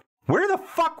escape. Where the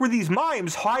fuck were these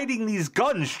mimes hiding these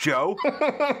guns, Joe?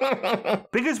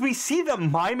 Because we see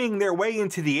them miming their way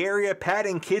into the area,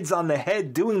 patting kids on the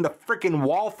head, doing the frickin'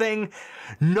 wall thing.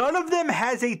 None of them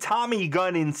has a Tommy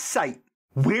gun in sight.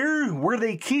 Where were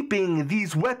they keeping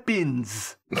these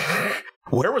weapons?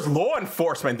 Where was law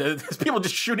enforcement? There's people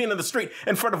just shooting in the street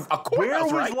in front of a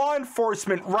courthouse, Where was law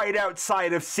enforcement right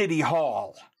outside of City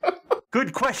Hall?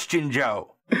 Good question,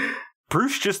 Joe.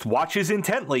 Bruce just watches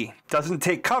intently, doesn't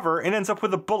take cover, and ends up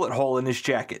with a bullet hole in his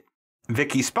jacket.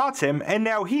 Vicky spots him, and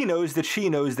now he knows that she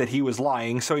knows that he was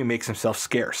lying, so he makes himself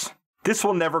scarce. This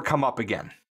will never come up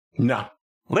again. No.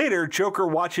 Later, Joker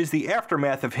watches the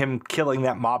aftermath of him killing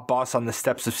that mob boss on the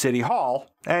steps of City Hall,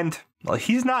 and, well,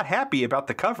 he's not happy about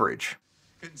the coverage.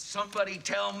 Can somebody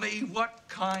tell me what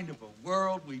kind of a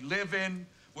world we live in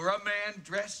where a man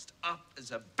dressed up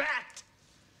as a bat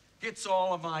gets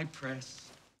all of my press?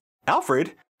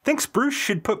 Alfred thinks Bruce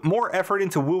should put more effort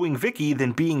into wooing Vicky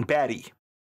than being batty.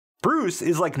 Bruce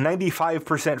is like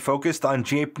 95% focused on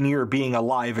Jape Neer being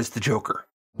alive as the Joker.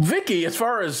 Vicky, as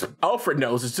far as Alfred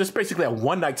knows, is just basically a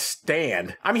one-night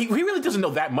stand. I mean, he really doesn't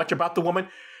know that much about the woman.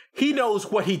 He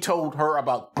knows what he told her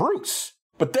about Bruce.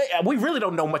 But we really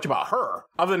don't know much about her,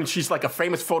 other than she's like a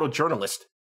famous photojournalist.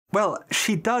 Well,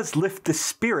 she does lift the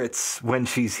spirits when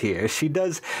she's here. She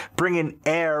does bring an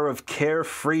air of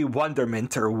carefree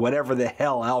wonderment, or whatever the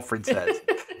hell Alfred says.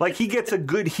 Like he gets a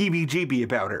good heebie-jeebie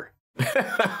about her. By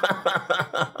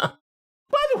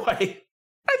the way,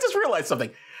 I just realized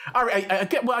something. All right,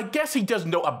 I guess he does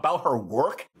know about her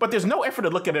work, but there's no effort to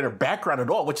look at her background at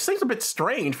all, which seems a bit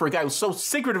strange for a guy who's so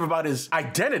secretive about his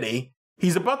identity.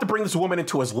 He's about to bring this woman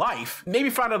into his life. Maybe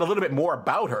find out a little bit more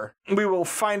about her. We will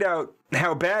find out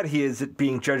how bad he is at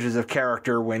being judges of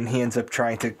character when he ends up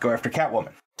trying to go after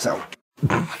Catwoman. So,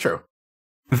 true.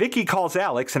 Vicky calls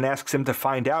Alex and asks him to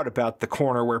find out about the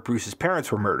corner where Bruce's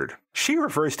parents were murdered. She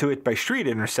refers to it by street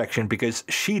intersection because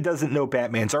she doesn't know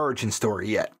Batman's origin story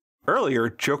yet. Earlier,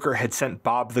 Joker had sent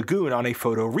Bob the Goon on a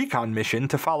photo recon mission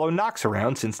to follow Knox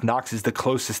around since Knox is the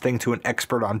closest thing to an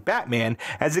expert on Batman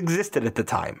as existed at the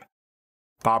time.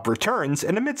 Bob returns,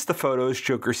 and amidst the photos,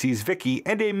 Joker sees Vicky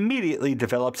and immediately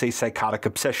develops a psychotic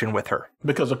obsession with her.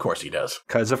 Because of course he does.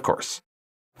 Because of course.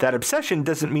 That obsession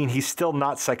doesn't mean he's still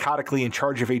not psychotically in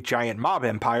charge of a giant mob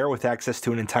empire with access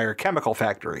to an entire chemical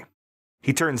factory.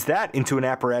 He turns that into an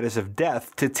apparatus of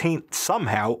death to taint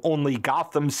somehow only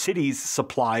Gotham City's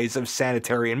supplies of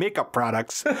sanitary and makeup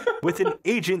products with an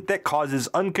agent that causes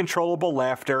uncontrollable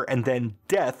laughter and then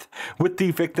death with the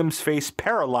victim's face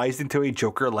paralyzed into a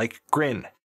Joker-like grin.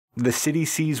 The city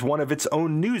sees one of its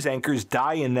own news anchors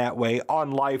die in that way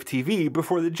on live TV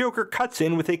before the Joker cuts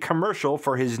in with a commercial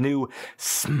for his new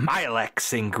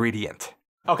Smilex ingredient.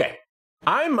 Okay,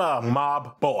 I'm a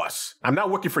mob boss. I'm not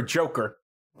working for Joker.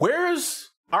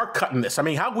 Where's our cut in this? I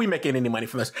mean, how are we making any money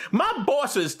from this? Mob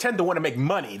bosses tend to want to make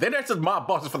money. They're not just mob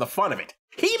bosses for the fun of it.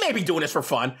 He may be doing this for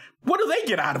fun. What do they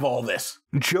get out of all this?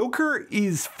 Joker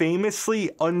is famously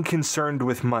unconcerned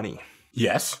with money.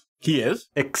 Yes, he is.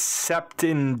 Except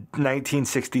in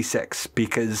 1966,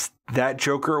 because that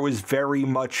Joker was very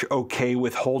much okay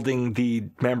with holding the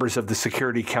members of the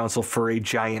Security Council for a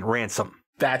giant ransom.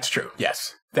 That's true,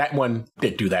 yes. That one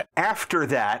did do that. After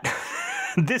that,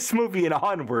 this movie and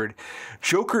onward,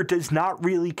 Joker does not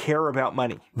really care about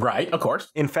money. Right, of course.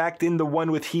 In fact, in the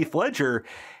one with Heath Ledger,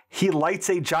 he lights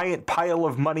a giant pile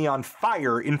of money on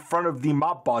fire in front of the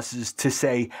mob bosses to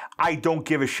say, I don't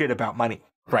give a shit about money.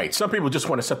 Right. Some people just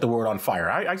want to set the world on fire.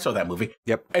 I saw that movie.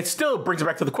 Yep. It still brings it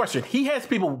back to the question. He has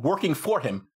people working for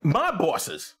him. Mob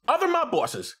bosses. Other mob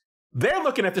bosses. They're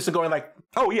looking at this and going like,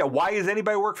 oh yeah, why does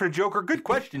anybody work for the Joker? Good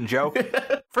question, Joe.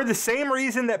 For the same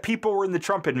reason that people were in the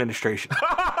Trump administration.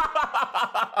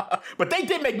 But they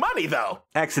did make money, though.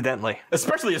 Accidentally.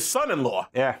 Especially his son-in-law.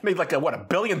 Yeah. Made like, $1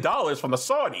 billion from the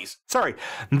Saudis. Sorry,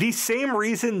 the same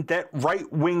reason that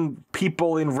right-wing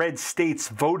people in red states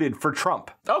voted for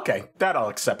Trump. Okay, that I'll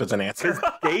accept as an answer.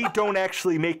 They don't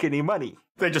actually make any money.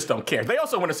 They just don't care. They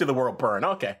also want to see the world burn.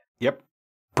 Okay. Yep.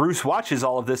 Bruce watches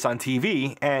all of this on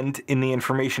TV, and in the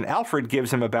information Alfred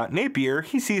gives him about Napier,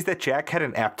 he sees that Jack had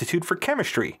an aptitude for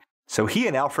chemistry. So he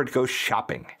and Alfred go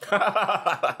shopping.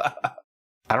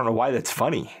 I don't know why that's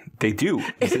funny. They do.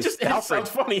 It sounds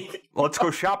funny. Let's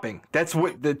go shopping. That's.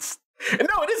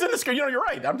 No, it is in the script. You're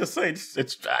right. I'm just saying.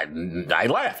 I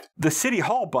laughed. The City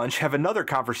Hall bunch have another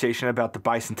conversation about the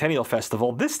Bicentennial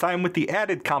Festival, this time with the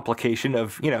added complication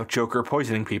of, Joker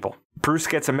poisoning people. Bruce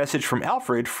gets a message from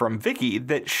Alfred from Vicky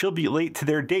that she'll be late to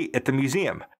their date at the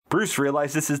museum. Bruce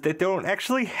realizes that they don't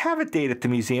actually have a date at the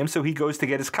museum, so he goes to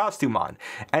get his costume on.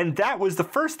 And that was the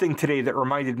first thing today that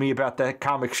reminded me about that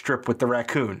comic strip with the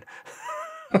raccoon.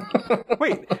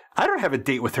 Wait, I don't have a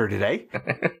date with her today.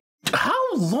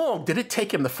 How long did it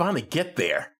take him to finally get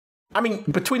there? I mean,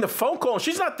 between the phone call,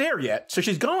 she's not there yet, so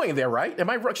she's going there, right? Am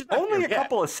I right? Only a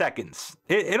couple of seconds.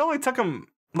 It only took him,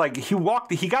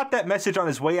 he got that message on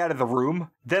his way out of the room,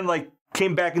 then,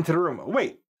 came back into the room.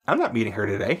 Wait, I'm not meeting her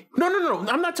today. No.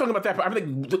 I'm not talking about that. But I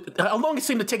mean, how long it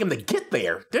seemed to take him to get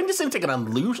there? Didn't it seem to take an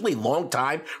unusually long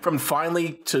time from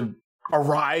finally to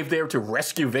arrive there to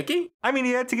rescue Vicky? I mean,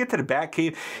 he had to get to the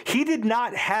Batcave. He did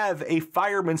not have a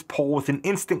fireman's pole with an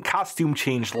instant costume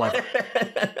change lever.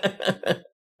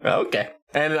 Okay.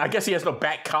 And I guess he has no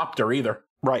Batcopter either.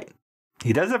 Right.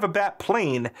 He does have a Bat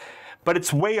plane, but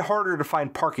it's way harder to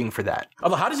find parking for that.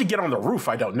 Although, how does he get on the roof?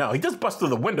 I don't know. He does bust through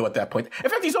the window at that point. In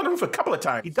fact, he's on the roof a couple of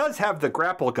times. He does have the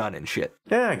grapple gun and shit.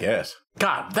 Yeah, I guess.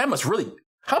 God, that must really...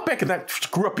 How bad can that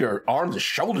screw up your arms and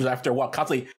shoulders after a while,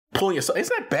 constantly pulling yourself?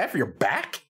 Isn't that bad for your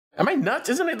back? Am I nuts?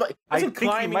 Isn't it like... I think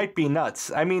he might be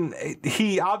nuts. I mean,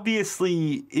 he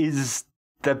obviously is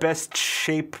the best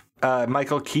shape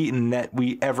Michael Keaton that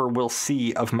we ever will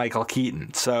see of Michael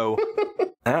Keaton. So...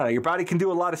 I don't know, your body can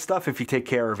do a lot of stuff if you take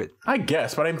care of it. I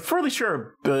guess, but I'm fairly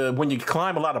sure when you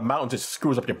climb a lot of mountains, it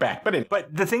screws up your back.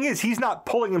 But the thing is, he's not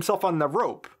pulling himself on the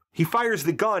rope. He fires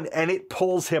the gun, and it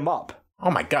pulls him up.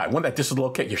 Oh my God, wouldn't that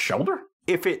dislocate your shoulder?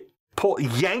 If it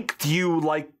yanked you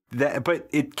like that, but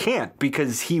it can't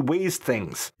because he weighs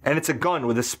things. And it's a gun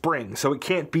with a spring, so it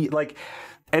can't be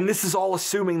and this is all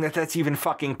assuming that that's even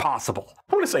fucking possible.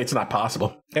 I'm going to say it's not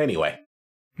possible. Anyway.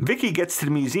 Vicky gets to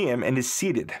the museum and is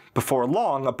seated. Before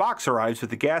long, a box arrives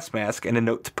with a gas mask and a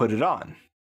note to put it on.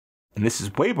 And this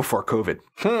is way before COVID.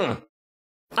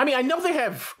 I mean, I know they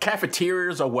have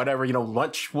cafeterias or whatever,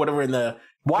 lunch, whatever in the...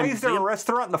 Why is there a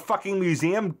restaurant in the fucking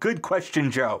museum? Good question,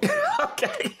 Joe.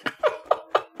 Okay.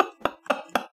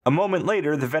 A moment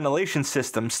later, the ventilation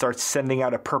system starts sending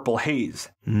out a purple haze.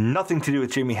 Nothing to do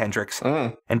with Jimi Hendrix.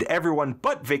 And everyone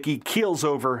but Vicky keels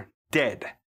over, dead.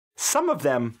 Some of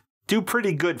them do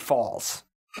pretty good falls.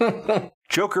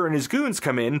 Joker and his goons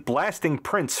come in, blasting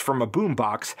Prince from a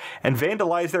boombox, and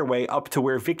vandalize their way up to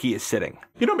where Vicky is sitting.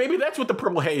 Maybe that's what the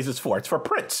purple haze is for. It's for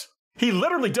Prince. He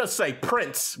literally does say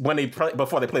Prince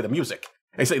before they play the music.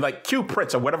 They say, cue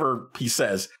Prince or whatever he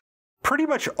says. Pretty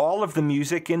much all of the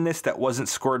music in this that wasn't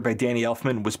scored by Danny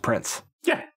Elfman was Prince.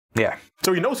 Yeah. Yeah.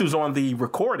 So he knows who's on the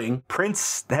recording.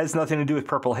 Prince has nothing to do with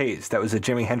Purple Haze. That was a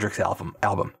Jimi Hendrix album.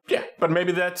 Yeah, but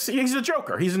maybe he's a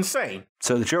Joker. He's insane.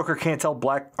 So the Joker can't tell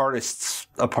black artists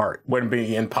apart. Wouldn't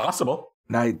be impossible.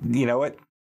 Now, you know what?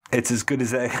 It's as good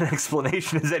as an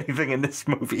explanation as anything in this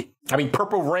movie. I mean,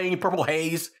 Purple Rain, Purple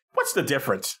Haze. What's the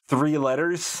difference? 3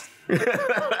 letters.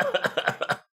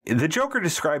 The Joker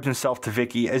describes himself to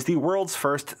Vicky as the world's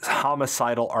first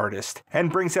homicidal artist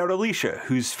and brings out Alicia,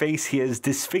 whose face he has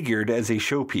disfigured as a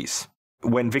showpiece.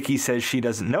 When Vicky says she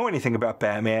doesn't know anything about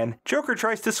Batman, Joker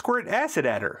tries to squirt acid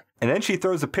at her, and then she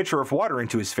throws a pitcher of water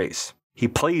into his face. He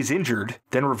plays injured,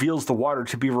 then reveals the water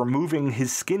to be removing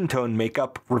his skin tone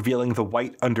makeup, revealing the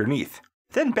white underneath.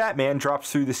 Then Batman drops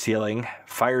through the ceiling,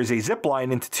 fires a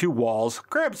zipline into 2 walls,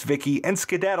 grabs Vicky, and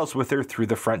skedaddles with her through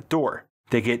the front door.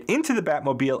 They get into the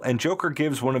Batmobile, and Joker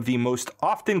gives one of the most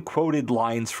often quoted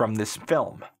lines from this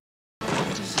film. Where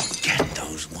does he get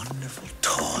those wonderful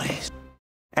toys?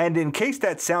 And in case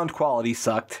that sound quality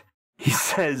sucked, he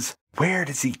says, "Where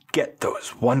does he get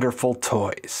those wonderful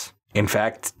toys?" In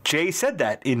fact, Jay said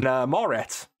that in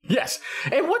Mallrats. Yes.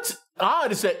 And what's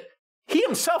odd is that he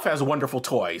himself has wonderful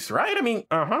toys, right? I mean,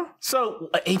 So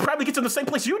he probably gets in the same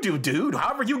place you do, dude.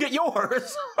 However you get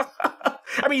yours.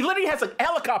 I mean, he literally has a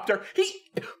helicopter.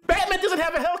 Batman doesn't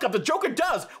have a helicopter. Joker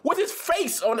does, with his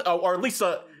face on, or at least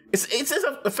it's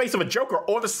the face of a Joker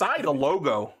on the side. A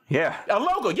logo. Yeah. A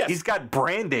logo, yes. He's got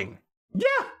branding.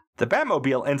 Yeah. The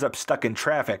Batmobile ends up stuck in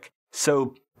traffic,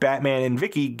 so Batman and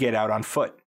Vicky get out on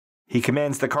foot. He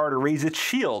commands the car to raise its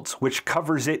shields, which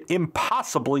covers it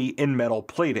impossibly in metal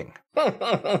plating.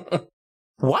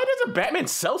 Why doesn't Batman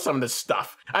sell some of this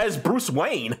stuff as Bruce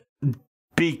Wayne?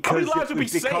 Because it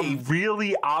would become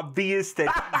really obvious that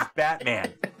he's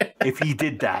Batman if he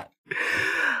did that.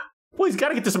 Well, he's got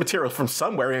to get this material from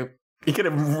somewhere. He could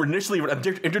have initially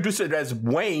introduced it as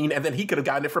Wayne, and then he could have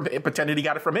gotten it from pretended he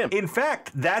got it from him. In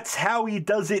fact, that's how he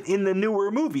does it in the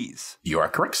newer movies. You are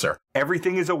correct, sir.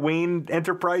 Everything is a Wayne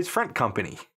Enterprise front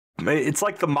company. It's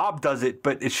like the mob does it,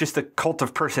 but it's just a cult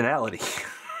of personality.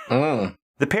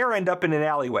 The pair end up in an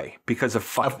alleyway because of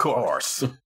fight. Of course.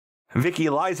 Vicky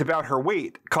lies about her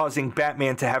weight, causing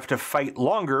Batman to have to fight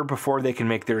longer before they can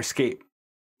make their escape.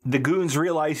 The goons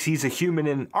realize he's a human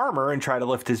in armor and try to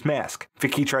lift his mask.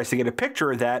 Vicky tries to get a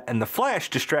picture of that, and the Flash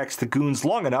distracts the goons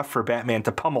long enough for Batman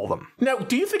to pummel them. Now,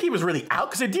 do you think he was really out?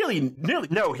 Because nearly...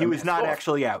 No, he was not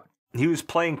actually out. He was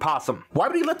playing possum. Why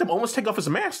would he let them almost take off his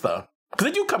mask, though? Because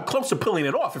they do come close to pulling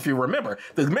it off, if you remember.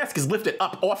 The mask is lifted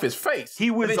up off his face. He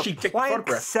was a plank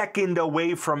second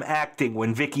away from acting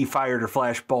when Vicky fired her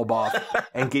flash bulb off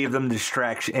and gave them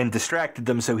distraction and distracted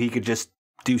them so he could just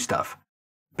do stuff.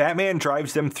 Batman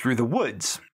drives them through the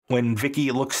woods. When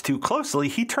Vicky looks too closely,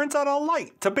 he turns on a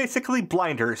light to basically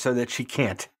blind her so that she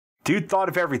can't. Dude thought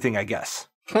of everything, I guess.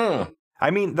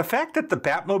 I mean, the fact that the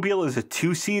Batmobile is a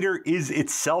 2-seater is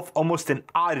itself almost an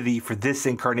oddity for this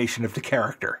incarnation of the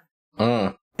character.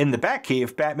 In the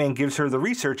Batcave, Batman gives her the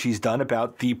research he's done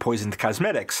about the poisoned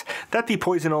cosmetics, that the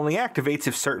poison only activates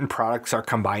if certain products are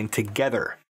combined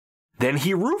together. Then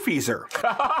he roofies her,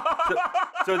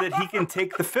 so that he can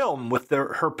take the film with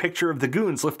her picture of the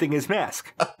goons lifting his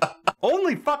mask.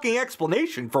 Only fucking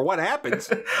explanation for what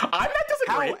happens. I'm not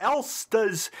disagreeing. How else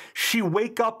does she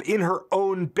wake up in her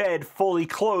own bed fully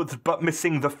clothed but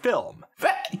missing the film?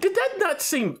 Did that not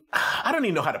seem... I don't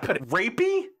even know how to put it.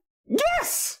 Rapey?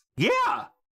 Yes! Yeah!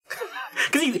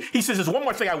 Because he says, there's one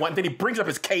more thing I want, then he brings up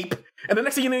his cape, and the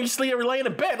next thing you know, you're laying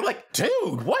in bed. I'm like,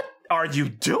 dude, what are you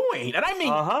doing? And I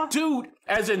mean, dude,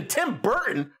 as in Tim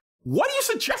Burton, what are you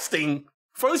suggesting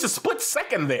for at least a split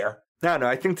second there? No,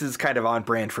 I think this is kind of on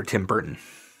brand for Tim Burton.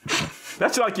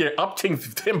 That's like you're upping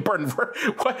Tim Burton. What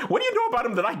do you know about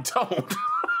him that I don't?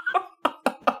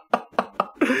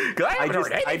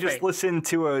 I just listened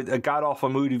to a God Awful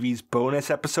Movies bonus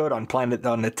episode on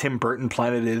the Tim Burton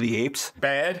Planet of the Apes.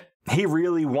 Bad? He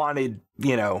really wanted,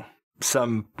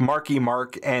 some Marky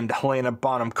Mark and Helena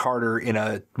Bonham Carter in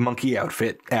a monkey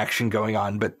outfit action going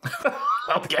on, but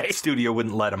Okay. the studio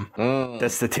wouldn't let him.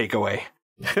 That's the takeaway.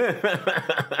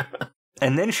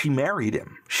 And then she married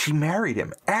him. She married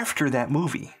him after that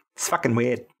movie. It's fucking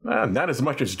weird. Not as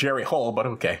much as Jerry Hall, but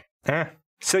okay.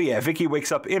 So yeah, Vicky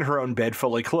wakes up in her own bed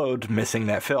fully clothed, missing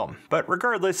that film. But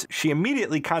regardless, she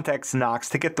immediately contacts Knox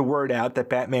to get the word out that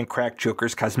Batman cracked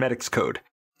Joker's cosmetics code.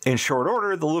 In short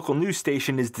order, the local news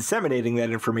station is disseminating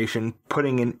that information,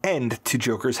 putting an end to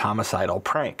Joker's homicidal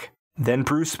prank. Then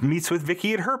Bruce meets with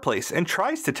Vicky at her place and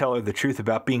tries to tell her the truth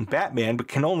about being Batman, but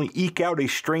can only eke out a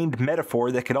strained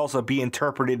metaphor that could also be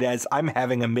interpreted as, I'm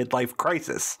having a midlife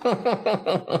crisis.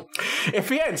 If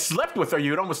he hadn't slept with her,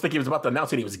 you'd almost think he was about to announce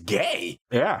that he was gay.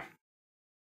 Yeah.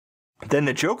 Then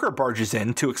the Joker barges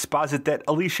in to exposit that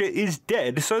Alicia is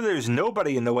dead, so there's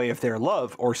nobody in the way of their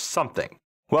love or something.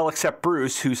 Well, except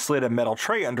Bruce, who slid a metal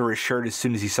tray under his shirt as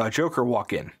soon as he saw Joker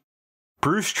walk in.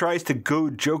 Bruce tries to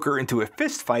goad Joker into a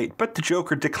fist fight, but the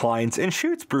Joker declines and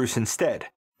shoots Bruce instead,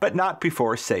 but not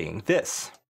before saying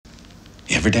this.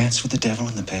 You ever dance with the devil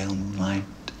in the pale moonlight?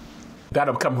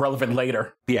 That'll become relevant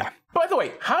later. Yeah. By the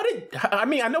way,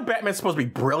 I know Batman's supposed to be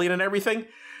brilliant and everything,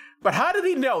 but how did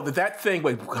he know that thing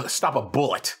would stop a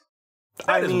bullet?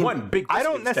 That is one big risk I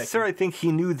don't he's taking. necessarily think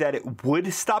he knew that it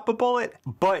would stop a bullet,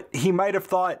 but he might have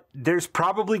thought there's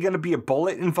probably going to be a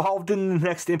bullet involved in the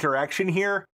next interaction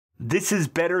here. This is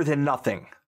better than nothing.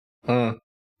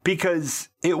 Because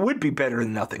it would be better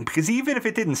than nothing. Because even if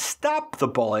it didn't stop the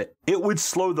bullet, it would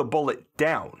slow the bullet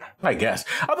down. I guess.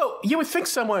 Although, you would think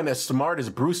someone as smart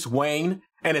as Bruce Wayne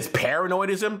and as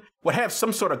paranoid as him would have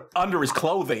some sort of under his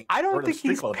clothing. I don't think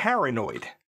he's paranoid.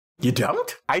 You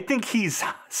don't? I think he's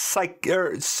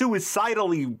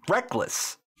suicidally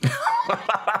reckless.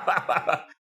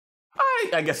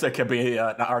 I guess there could be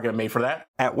an argument made for that.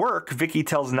 At work, Vicky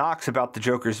tells Knox about the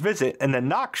Joker's visit, and then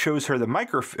Knox shows her the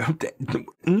microphone.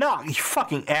 Knox, you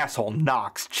fucking asshole,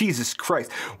 Knox. Jesus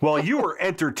Christ. While you were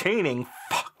entertaining,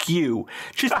 fuck you.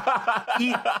 Just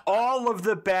eat all of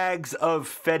the bags of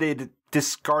fetid,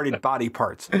 discarded body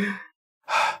parts.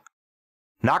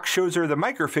 Knox shows her the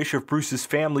microfiche of Bruce's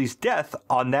family's death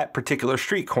on that particular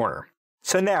street corner.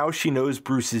 So now she knows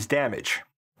Bruce's damage.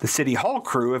 The City Hall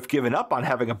crew have given up on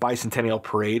having a bicentennial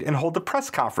parade and hold a press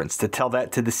conference to tell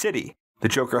that to the city. The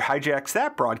Joker hijacks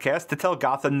that broadcast to tell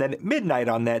Gotham that at midnight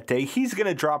on that day he's going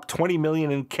to drop $20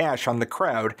 million in cash on the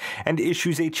crowd and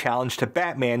issues a challenge to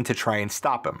Batman to try and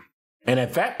stop him. And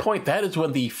at that point, that is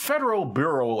when the Federal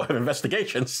Bureau of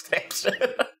Investigation steps in.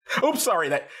 Oops, sorry,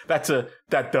 that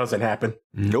doesn't happen.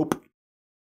 Nope.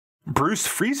 Bruce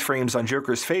freeze frames on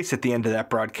Joker's face at the end of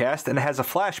that broadcast and has a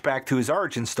flashback to his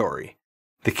origin story.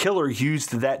 The killer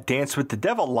used that Dance with the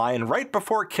Devil line right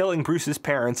before killing Bruce's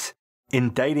parents,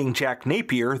 indicting Jack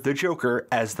Napier, the Joker,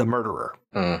 as the murderer.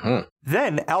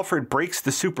 Then Alfred breaks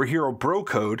the superhero bro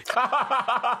code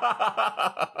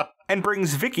and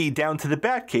brings Vicky down to the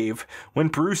Batcave when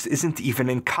Bruce isn't even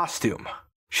in costume.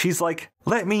 She's like,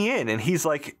 let me in. And he's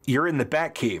like, you're in the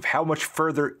Batcave. How much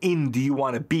further in do you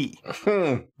want to be?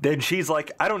 Then she's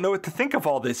like, I don't know what to think of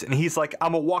all this. And he's like,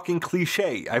 I'm a walking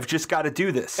cliche. I've just got to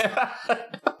do this.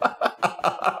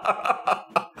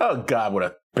 Oh, God, what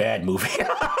a bad movie.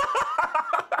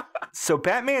 So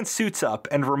Batman suits up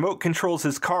and remote controls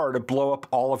his car to blow up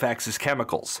all of Axe's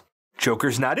chemicals.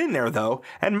 Joker's not in there, though,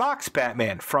 and mocks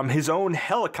Batman from his own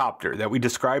helicopter that we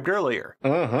described earlier.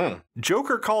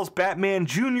 Joker calls Batman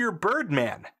Junior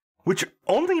Birdman, which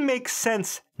only makes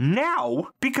sense now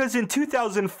because in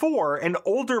 2004, an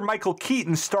older Michael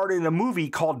Keaton starred in a movie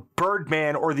called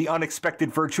Birdman or the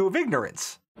Unexpected Virtue of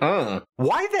Ignorance.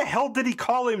 Why the hell did he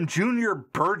call him Junior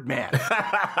Birdman?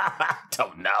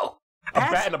 Don't know. A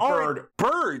bat and a bird.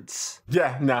 Birds.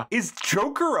 Yeah, no. Is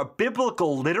Joker a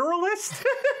biblical literalist?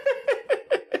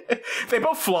 They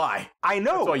both fly. I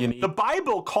know. That's all you need. The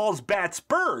Bible calls bats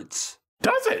birds.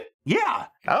 Does it? Yeah.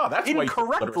 Oh, that's why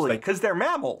incorrectly, because they're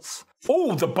mammals.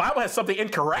 Oh, the Bible has something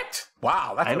incorrect?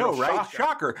 Wow, that's I know, real right?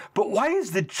 Shocker. But why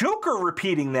is the Joker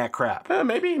repeating that crap?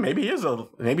 Maybe he's a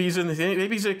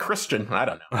Christian. I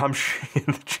don't know. I'm sure.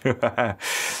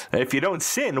 If you don't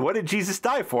sin, what did Jesus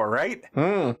die for, right?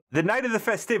 The night of the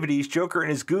festivities, Joker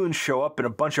and his goons show up in a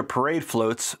bunch of parade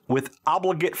floats with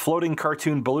obligate floating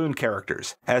cartoon balloon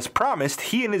characters. As promised,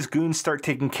 he and his goons start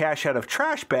taking cash out of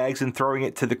trash bags and throwing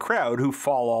it to the crowd, who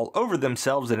fall all over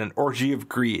themselves themselves in an orgy of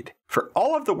greed. For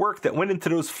all of the work that went into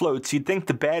those floats, you'd think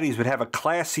the baddies would have a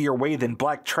classier way than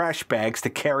black trash bags to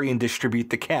carry and distribute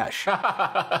the cash.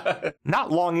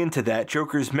 Not long into that,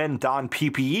 Joker's men don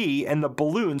PPE and the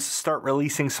balloons start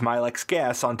releasing Smilex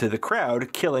gas onto the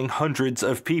crowd, killing hundreds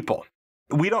of people.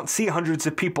 We don't see hundreds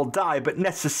of people die, but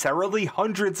necessarily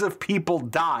hundreds of people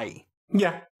die.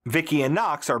 Yeah. Vicky and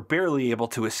Knox are barely able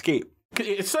to escape.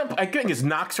 It's I think it's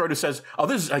Knox sort of says, oh,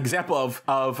 this is an example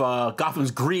of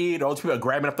Gotham's greed. All these people are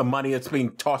grabbing up the money that's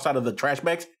being tossed out of the trash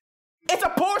bags. It's a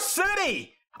poor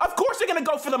city. Of course they're going to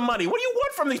go for the money. What do you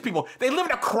want from these people? They live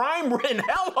in a crime-ridden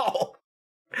hellhole.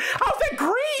 How's that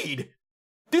greed?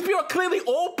 These people are clearly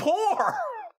all poor.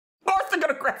 Of course they're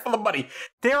going to grab for the money.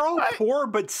 They're all poor,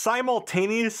 but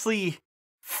simultaneously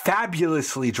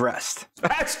fabulously dressed.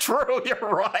 That's true. You're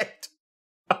right.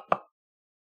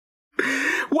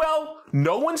 Well,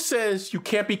 no one says you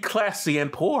can't be classy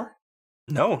and poor.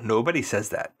 No, nobody says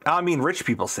that. I mean, rich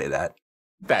people say that.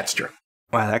 That's true.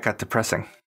 Wow, that got depressing.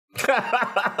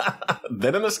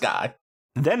 Then in the sky,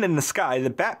 the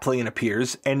Batplane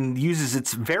appears and uses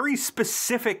its very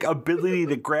specific ability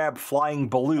to grab flying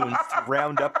balloons to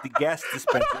round up the gas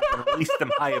dispensers and release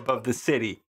them high above the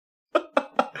city.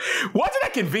 Wasn't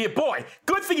that convenient? Boy,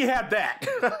 good thing you had that.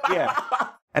 Yeah.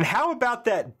 And how about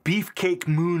that beefcake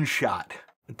moon shot?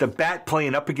 The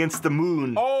Batplane up against the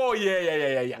moon. Oh,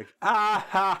 yeah. Yeah,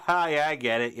 I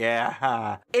get it,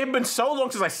 yeah. It's been so long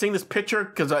since I've seen this picture,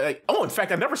 because in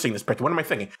fact, I've never seen this picture. What am I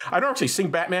thinking? I've never actually seen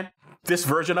Batman, this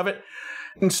version of it.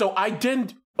 And so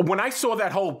when I saw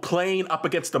that whole plane up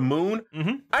against the moon,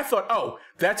 I thought, oh,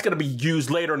 that's going to be used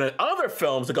later in the other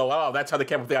films to go, oh, that's how they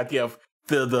came up with the idea of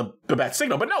the bat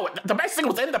signal. But no, the bat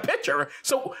signal was in the picture,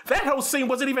 so that whole scene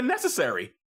wasn't even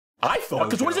necessary. I thought,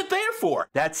 because what is it there for?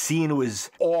 That scene was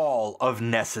all of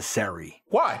necessary.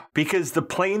 Why? Because the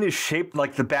plane is shaped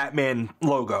like the Batman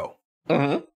logo.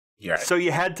 Mm-hmm. Yeah. So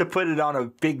you had to put it on a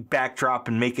big backdrop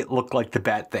and make it look like the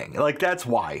Bat thing. Like, that's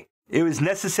why. It was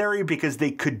necessary because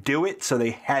they could do it, so they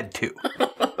had to.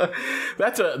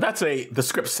 The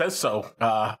script says so.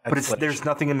 But there's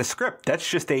nothing in the script. That's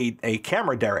just a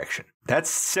camera direction. That's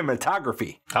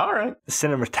cinematography. All right. The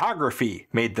cinematography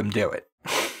made them do it.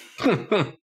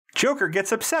 Joker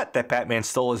gets upset that Batman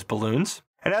stole his balloons,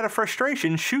 and out of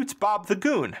frustration shoots Bob the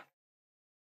Goon.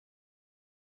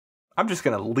 I'm just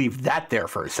going to leave that there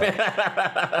for a second.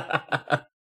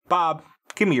 Bob,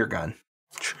 give me your gun.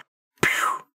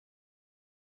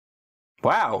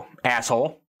 Wow,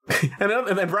 asshole. And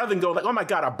then rather than go like, oh my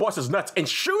God, our boss is nuts, and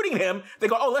shooting him, they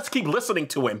go, oh, let's keep listening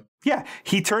to him. Yeah,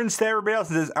 he turns to everybody else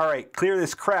and says, all right, clear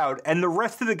this crowd. And the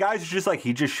rest of the guys are just like,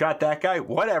 he just shot that guy,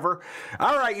 whatever.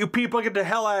 All right, you people, get the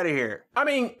hell out of here. I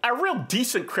mean, a real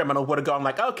decent criminal would have gone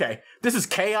like, okay, this is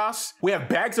chaos. We have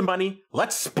bags of money.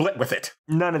 Let's split with it.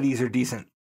 None of these are decent.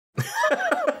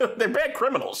 They're bad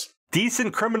criminals.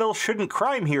 Decent criminals shouldn't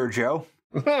crime here, Joe.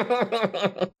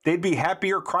 They'd be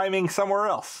happier criming somewhere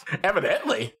else.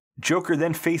 Evidently. Joker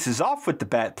then faces off with the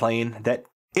Batplane that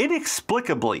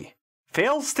inexplicably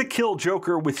fails to kill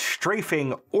Joker with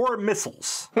strafing or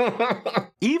missiles.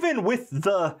 Even with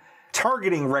the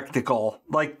targeting reticle,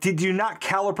 like, did you not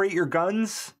calibrate your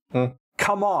guns?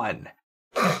 Come on.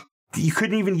 You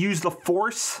couldn't even use the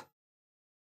force?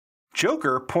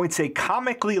 Joker points a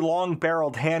comically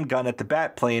long-barreled handgun at the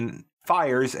Batplane,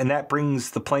 fires, and that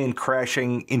brings the plane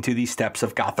crashing into the steps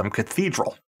of Gotham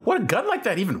Cathedral. Would a gun like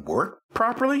that even work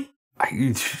properly?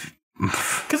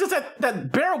 Because it's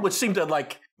that barrel would seem to,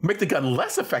 like, make the gun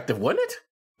less effective, wouldn't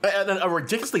it? A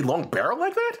ridiculously long barrel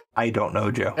like that? I don't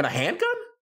know, Joe. And a handgun?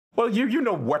 Well, you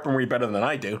know weaponry better than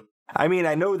I do. I mean,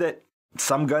 I know that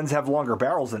some guns have longer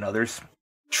barrels than others.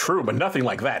 True, but nothing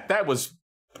like that.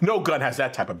 No gun has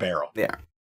that type of barrel. Yeah.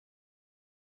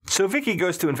 So Vicky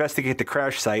goes to investigate the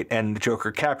crash site, and the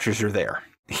Joker captures her there.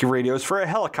 He radios for a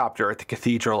helicopter at the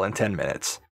cathedral in 10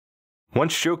 minutes.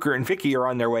 Once Joker and Vicky are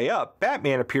on their way up,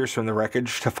 Batman appears from the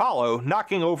wreckage to follow,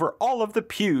 knocking over all of the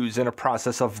pews in a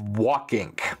process of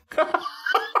walking.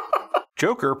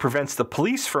 Joker prevents the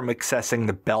police from accessing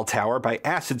the bell tower by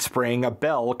acid spraying a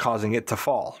bell, causing it to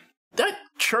fall. That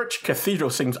church cathedral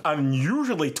seems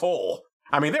unusually tall.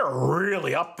 I mean, they're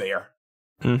really up there.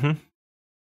 Mm-hmm.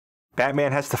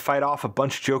 Batman has to fight off a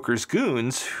bunch of Joker's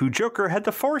goons, who Joker had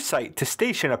the foresight to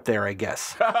station up there, I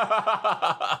guess.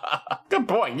 Good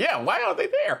point. Yeah, why are they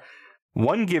there?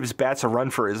 One gives Bats a run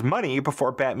for his money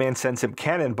before Batman sends him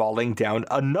cannonballing down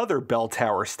another bell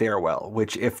tower stairwell,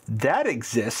 which, if that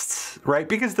exists, right,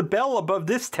 because the bell above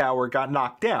this tower got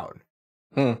knocked down.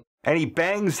 And he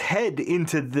bangs head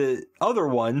into the other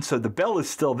one, so the bell is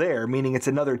still there, meaning it's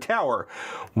another tower.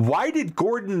 Why did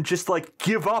Gordon just, like,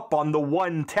 give up on the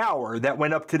one tower that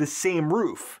went up to the same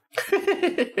roof?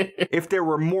 If there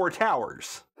were more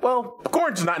towers. Well,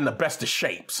 Gordon's not in the best of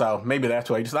shape, so maybe that's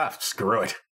why he just, screw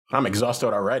it. I'm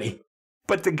exhausted already.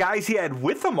 But the guys he had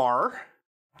with him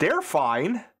they're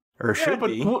fine. Or should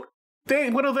be. They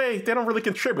don't really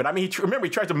contribute. I mean, remember,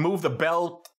 he tried to move the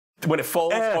bell when it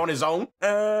falls on his own.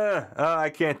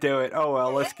 I can't do it. Oh,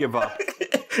 well, let's give up.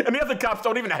 And the other cops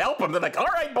don't even help him. They're like, all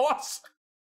right, boss.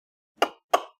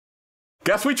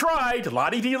 Guess we tried.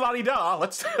 La-di-dee, la-di-da.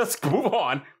 Let's move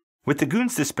on. With the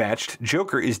goons dispatched,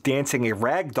 Joker is dancing a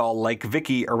ragdoll like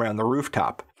Vicky around the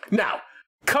rooftop. Now,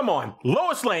 come on.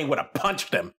 Lois Lane would have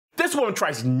punched him. This woman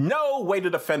tries no way to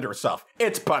defend herself.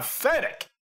 It's pathetic.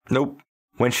 Nope.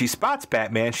 When she spots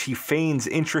Batman, she feigns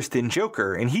interest in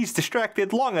Joker, and he's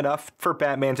distracted long enough for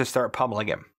Batman to start pummeling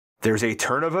him. There's a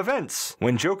turn of events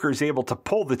when Joker is able to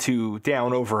pull the two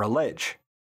down over a ledge.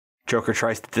 Joker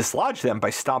tries to dislodge them by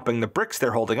stomping the bricks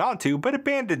they're holding onto, but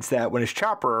abandons that when his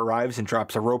chopper arrives and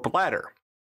drops a rope ladder.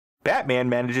 Batman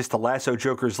manages to lasso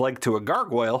Joker's leg to a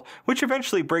gargoyle, which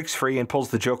eventually breaks free and pulls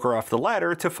the Joker off the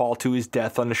ladder to fall to his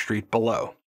death on the street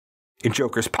below. In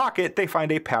Joker's pocket, they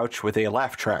find a pouch with a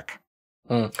laugh track.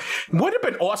 Would have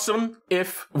been awesome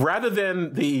if, rather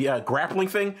than the grappling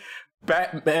thing,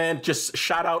 Batman just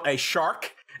shot out a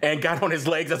shark and got on his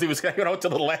legs as he was going out to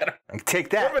the ladder. Take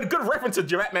that. Would have been a good reference to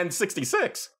Batman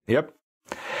 66. Yep.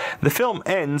 The film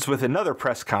ends with another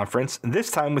press conference,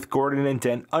 this time with Gordon and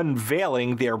Dent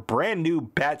unveiling their brand new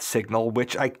bat signal,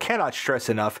 which I cannot stress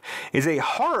enough is a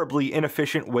horribly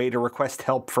inefficient way to request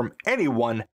help from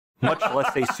anyone, much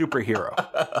less a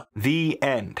superhero. The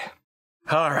end.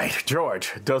 All right,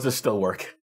 George, does this still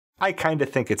work? I kind of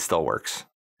think it still works.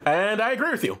 And I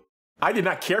agree with you. I did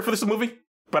not care for this movie,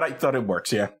 but I thought it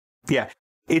works, yeah. Yeah,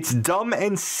 it's dumb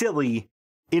and silly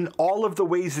in all of the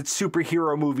ways that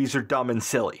superhero movies are dumb and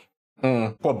silly.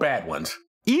 Well, bad ones.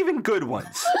 Even good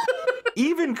ones.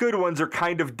 Even good ones are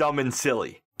kind of dumb and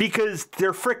silly because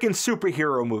they're frickin'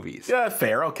 superhero movies. Yeah,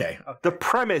 fair, okay. The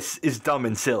premise is dumb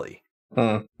and silly.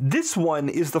 This one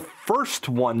is the first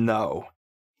one, though,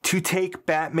 to take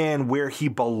Batman where he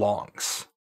belongs.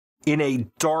 In a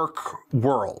dark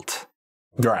world.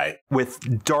 Right.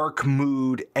 With dark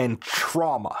mood and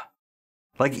trauma.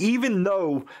 Like, even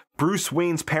though Bruce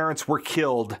Wayne's parents were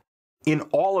killed in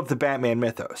all of the Batman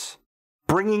mythos,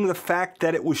 bringing the fact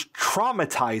that it was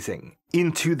traumatizing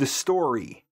into the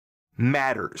story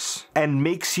matters and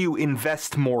makes you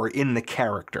invest more in the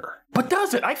character. But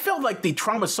does it? I felt like the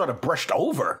trauma sort of brushed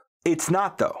over. It's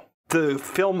not, though. The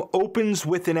film opens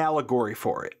with an allegory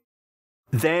for it.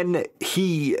 Then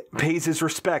he pays his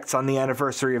respects on the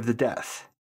anniversary of the death.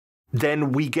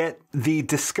 Then we get the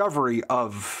discovery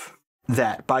of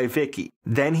that by Vicky.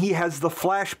 Then he has the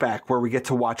flashback where we get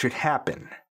to watch it happen.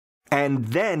 And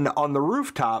then on the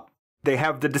rooftop, they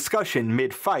have the discussion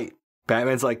mid-fight.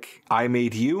 Batman's like, I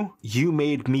made you, you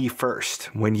made me first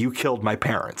when you killed my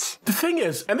parents. The thing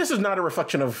is, and this is not a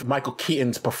reflection of Michael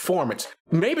Keaton's performance,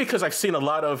 maybe because I've seen a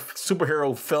lot of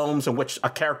superhero films in which a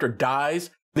character dies,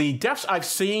 the deaths I've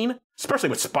seen, especially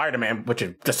with Spider-Man, which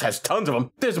just has tons of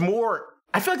them,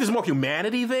 I feel like there's more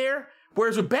humanity there.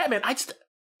 Whereas with Batman,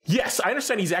 yes, I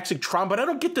understand he's actually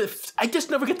traumatized, but I just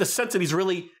never get the sense that he's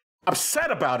really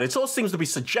upset about it. It all seems to be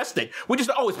suggesting. We just,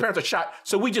 his parents are shot,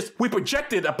 so we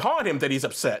projected upon him that he's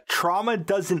upset. Trauma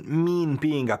doesn't mean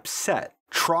being upset.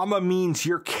 Trauma means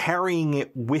you're carrying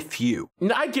it with you.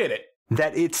 No, I get it.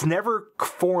 That it's never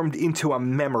formed into a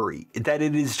memory, that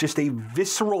it is just a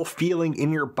visceral feeling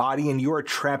in your body and you are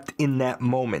trapped in that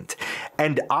moment.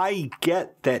 And I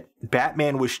get that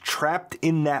Batman was trapped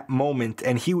in that moment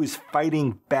and he was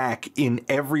fighting back in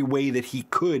every way that he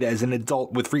could as an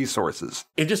adult with resources.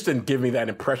 It just didn't give me that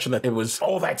impression that it was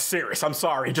all that serious. I'm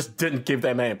sorry. It just didn't give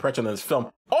that man impression in this film.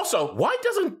 Also, why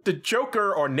doesn't the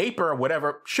Joker or Napier or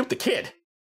whatever shoot the kid?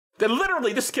 That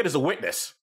literally this kid is a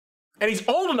witness. And he's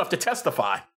old enough to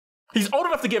testify. He's old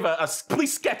enough to give a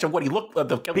police sketch of what he looked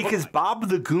like. Because Bob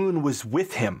the Goon was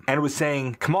with him and was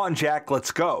saying, come on, Jack,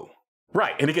 let's go.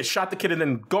 Right, and he gets shot the kid and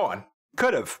then gone.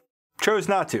 Could have. Chose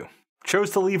not to. Chose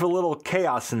to leave a little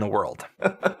chaos in the world.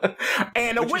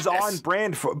 And a which witness. Is on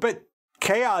brand for... But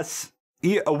chaos,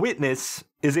 a witness,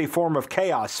 is a form of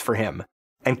chaos for him.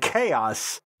 And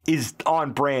chaos is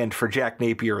on brand for Jack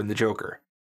Napier and the Joker.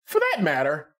 For that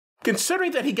matter... Considering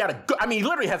that he he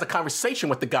literally has a conversation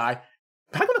with the guy.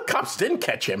 How come the cops didn't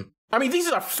catch him? I mean, these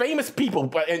are famous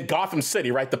people in Gotham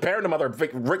City, right? The parent and mother of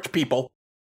rich people.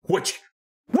 Rich.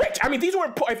 I mean, these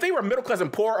were if they were middle class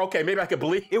and poor, okay, maybe I could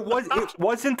believe. It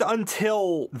wasn't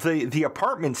until the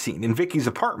apartment scene in Vicky's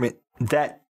apartment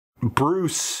that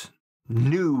Bruce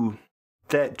knew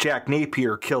that Jack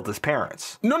Napier killed his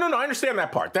parents. No, I understand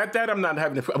that part. That I'm not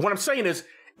having. What I'm saying is,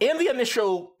 in the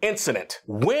initial incident,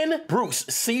 when Bruce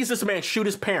sees this man shoot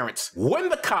his parents, when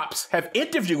the cops have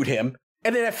interviewed him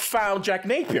and then have found Jack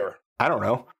Napier. I don't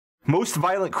know. Most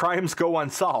violent crimes go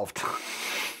unsolved.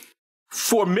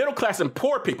 For middle class and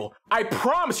poor people, I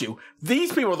promise you,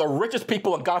 these people are the richest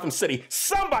people in Gotham City.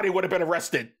 Somebody would have been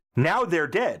arrested. Now they're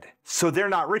dead, so they're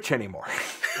not rich anymore.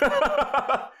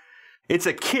 It's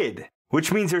a kid,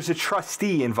 which means there's a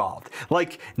trustee involved.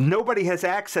 Like, nobody has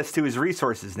access to his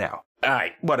resources now. All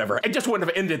right, whatever. It just wouldn't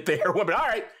have ended there. But all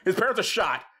right, his parents are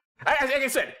shot. Like I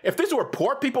said, if these were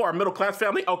poor people or a middle class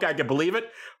family, okay, I can believe it.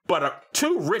 But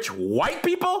two rich white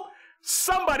people,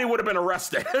 somebody would have been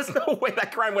arrested. There's no way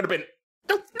that crime would have been.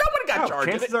 Nobody got charged.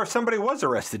 Chances are somebody was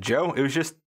arrested, Joe. It was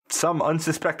just some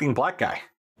unsuspecting black guy.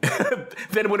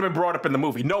 Then it would have been brought up in the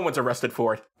movie. No one's arrested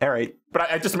for it. All right. But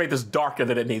I just made this darker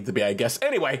than it needs to be, I guess.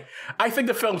 Anyway, I think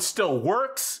the film still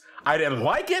works. I didn't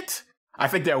like it. I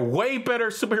think they're way better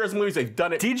superheroes movies. They've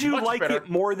done it. Did you like better. it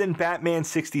more than Batman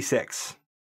 66?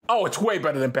 Oh, it's way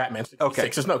better than Batman 66. Okay.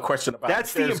 There's no question about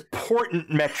That's the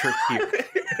important metric here.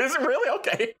 Is it really?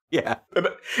 Okay. Yeah.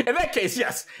 In that case,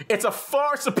 yes. It's a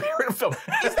far superior film.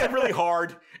 Is that really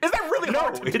hard? Is that really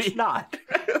hard to it's not.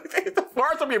 It's a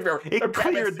far superior film. It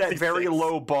cleared that very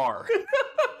low bar.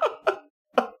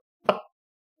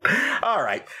 All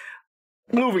right.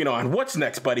 Moving on. What's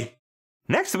next, buddy?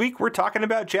 Next week, we're talking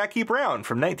about Jackie Brown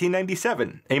from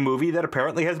 1997, a movie that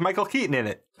apparently has Michael Keaton in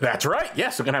it. That's right.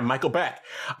 Yes, we're going to have Michael back.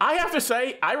 I have to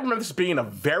say, I remember this being a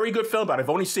very good film, but I've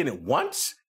only seen it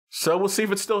once, so we'll see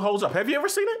if it still holds up. Have you ever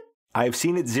seen it? I've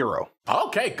seen it 0.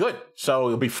 Okay, good. So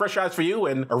it'll be fresh eyes for you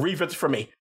and a revisit for me.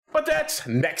 But that's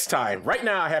next time. Right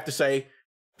now, I have to say,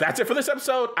 that's it for this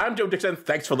episode. I'm Joe Dixon.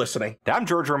 Thanks for listening. I'm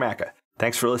George Romaka.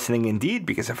 Thanks for listening indeed,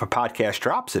 because if a podcast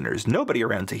drops and there's nobody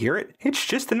around to hear it, it's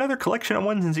just another collection of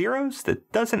ones and zeros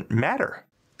that doesn't matter.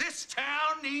 This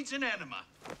town needs an enema.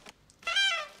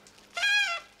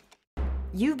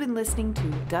 You've been listening to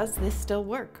Does This Still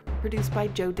Work? Produced by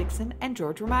Joe Dixon and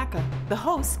George Romaka. The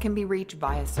hosts can be reached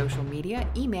via social media,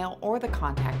 email, or the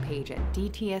contact page at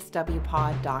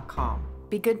dtswpod.com.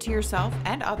 Be good to yourself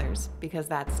and others, because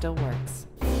that still works.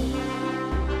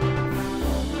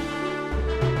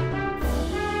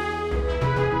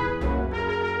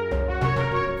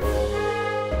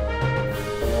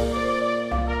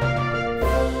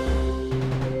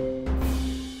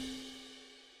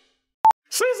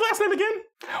 Say his last name again.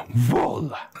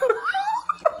 Wool.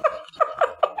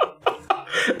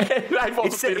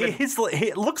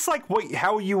 It looks like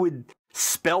how you would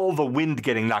spell the wind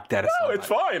getting knocked out of somebody. No, it's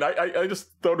fine. I just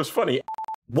thought it was funny.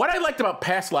 What I liked about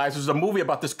Past Lives was a movie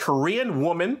about this Korean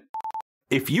woman.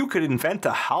 If you could invent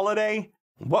a holiday,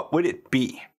 what would it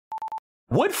be?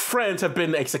 Would Friends have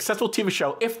been a successful TV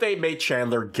show if they made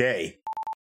Chandler gay?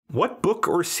 What book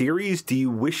or series do you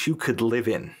wish you could live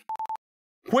in?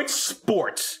 Which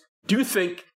sports do you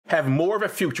think have more of a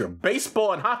future,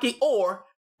 baseball and hockey or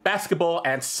basketball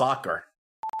and soccer?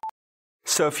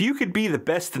 So if you could be the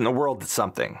best in the world at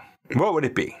something, what would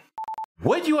it be?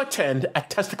 Would you attend a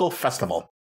testicle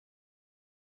festival?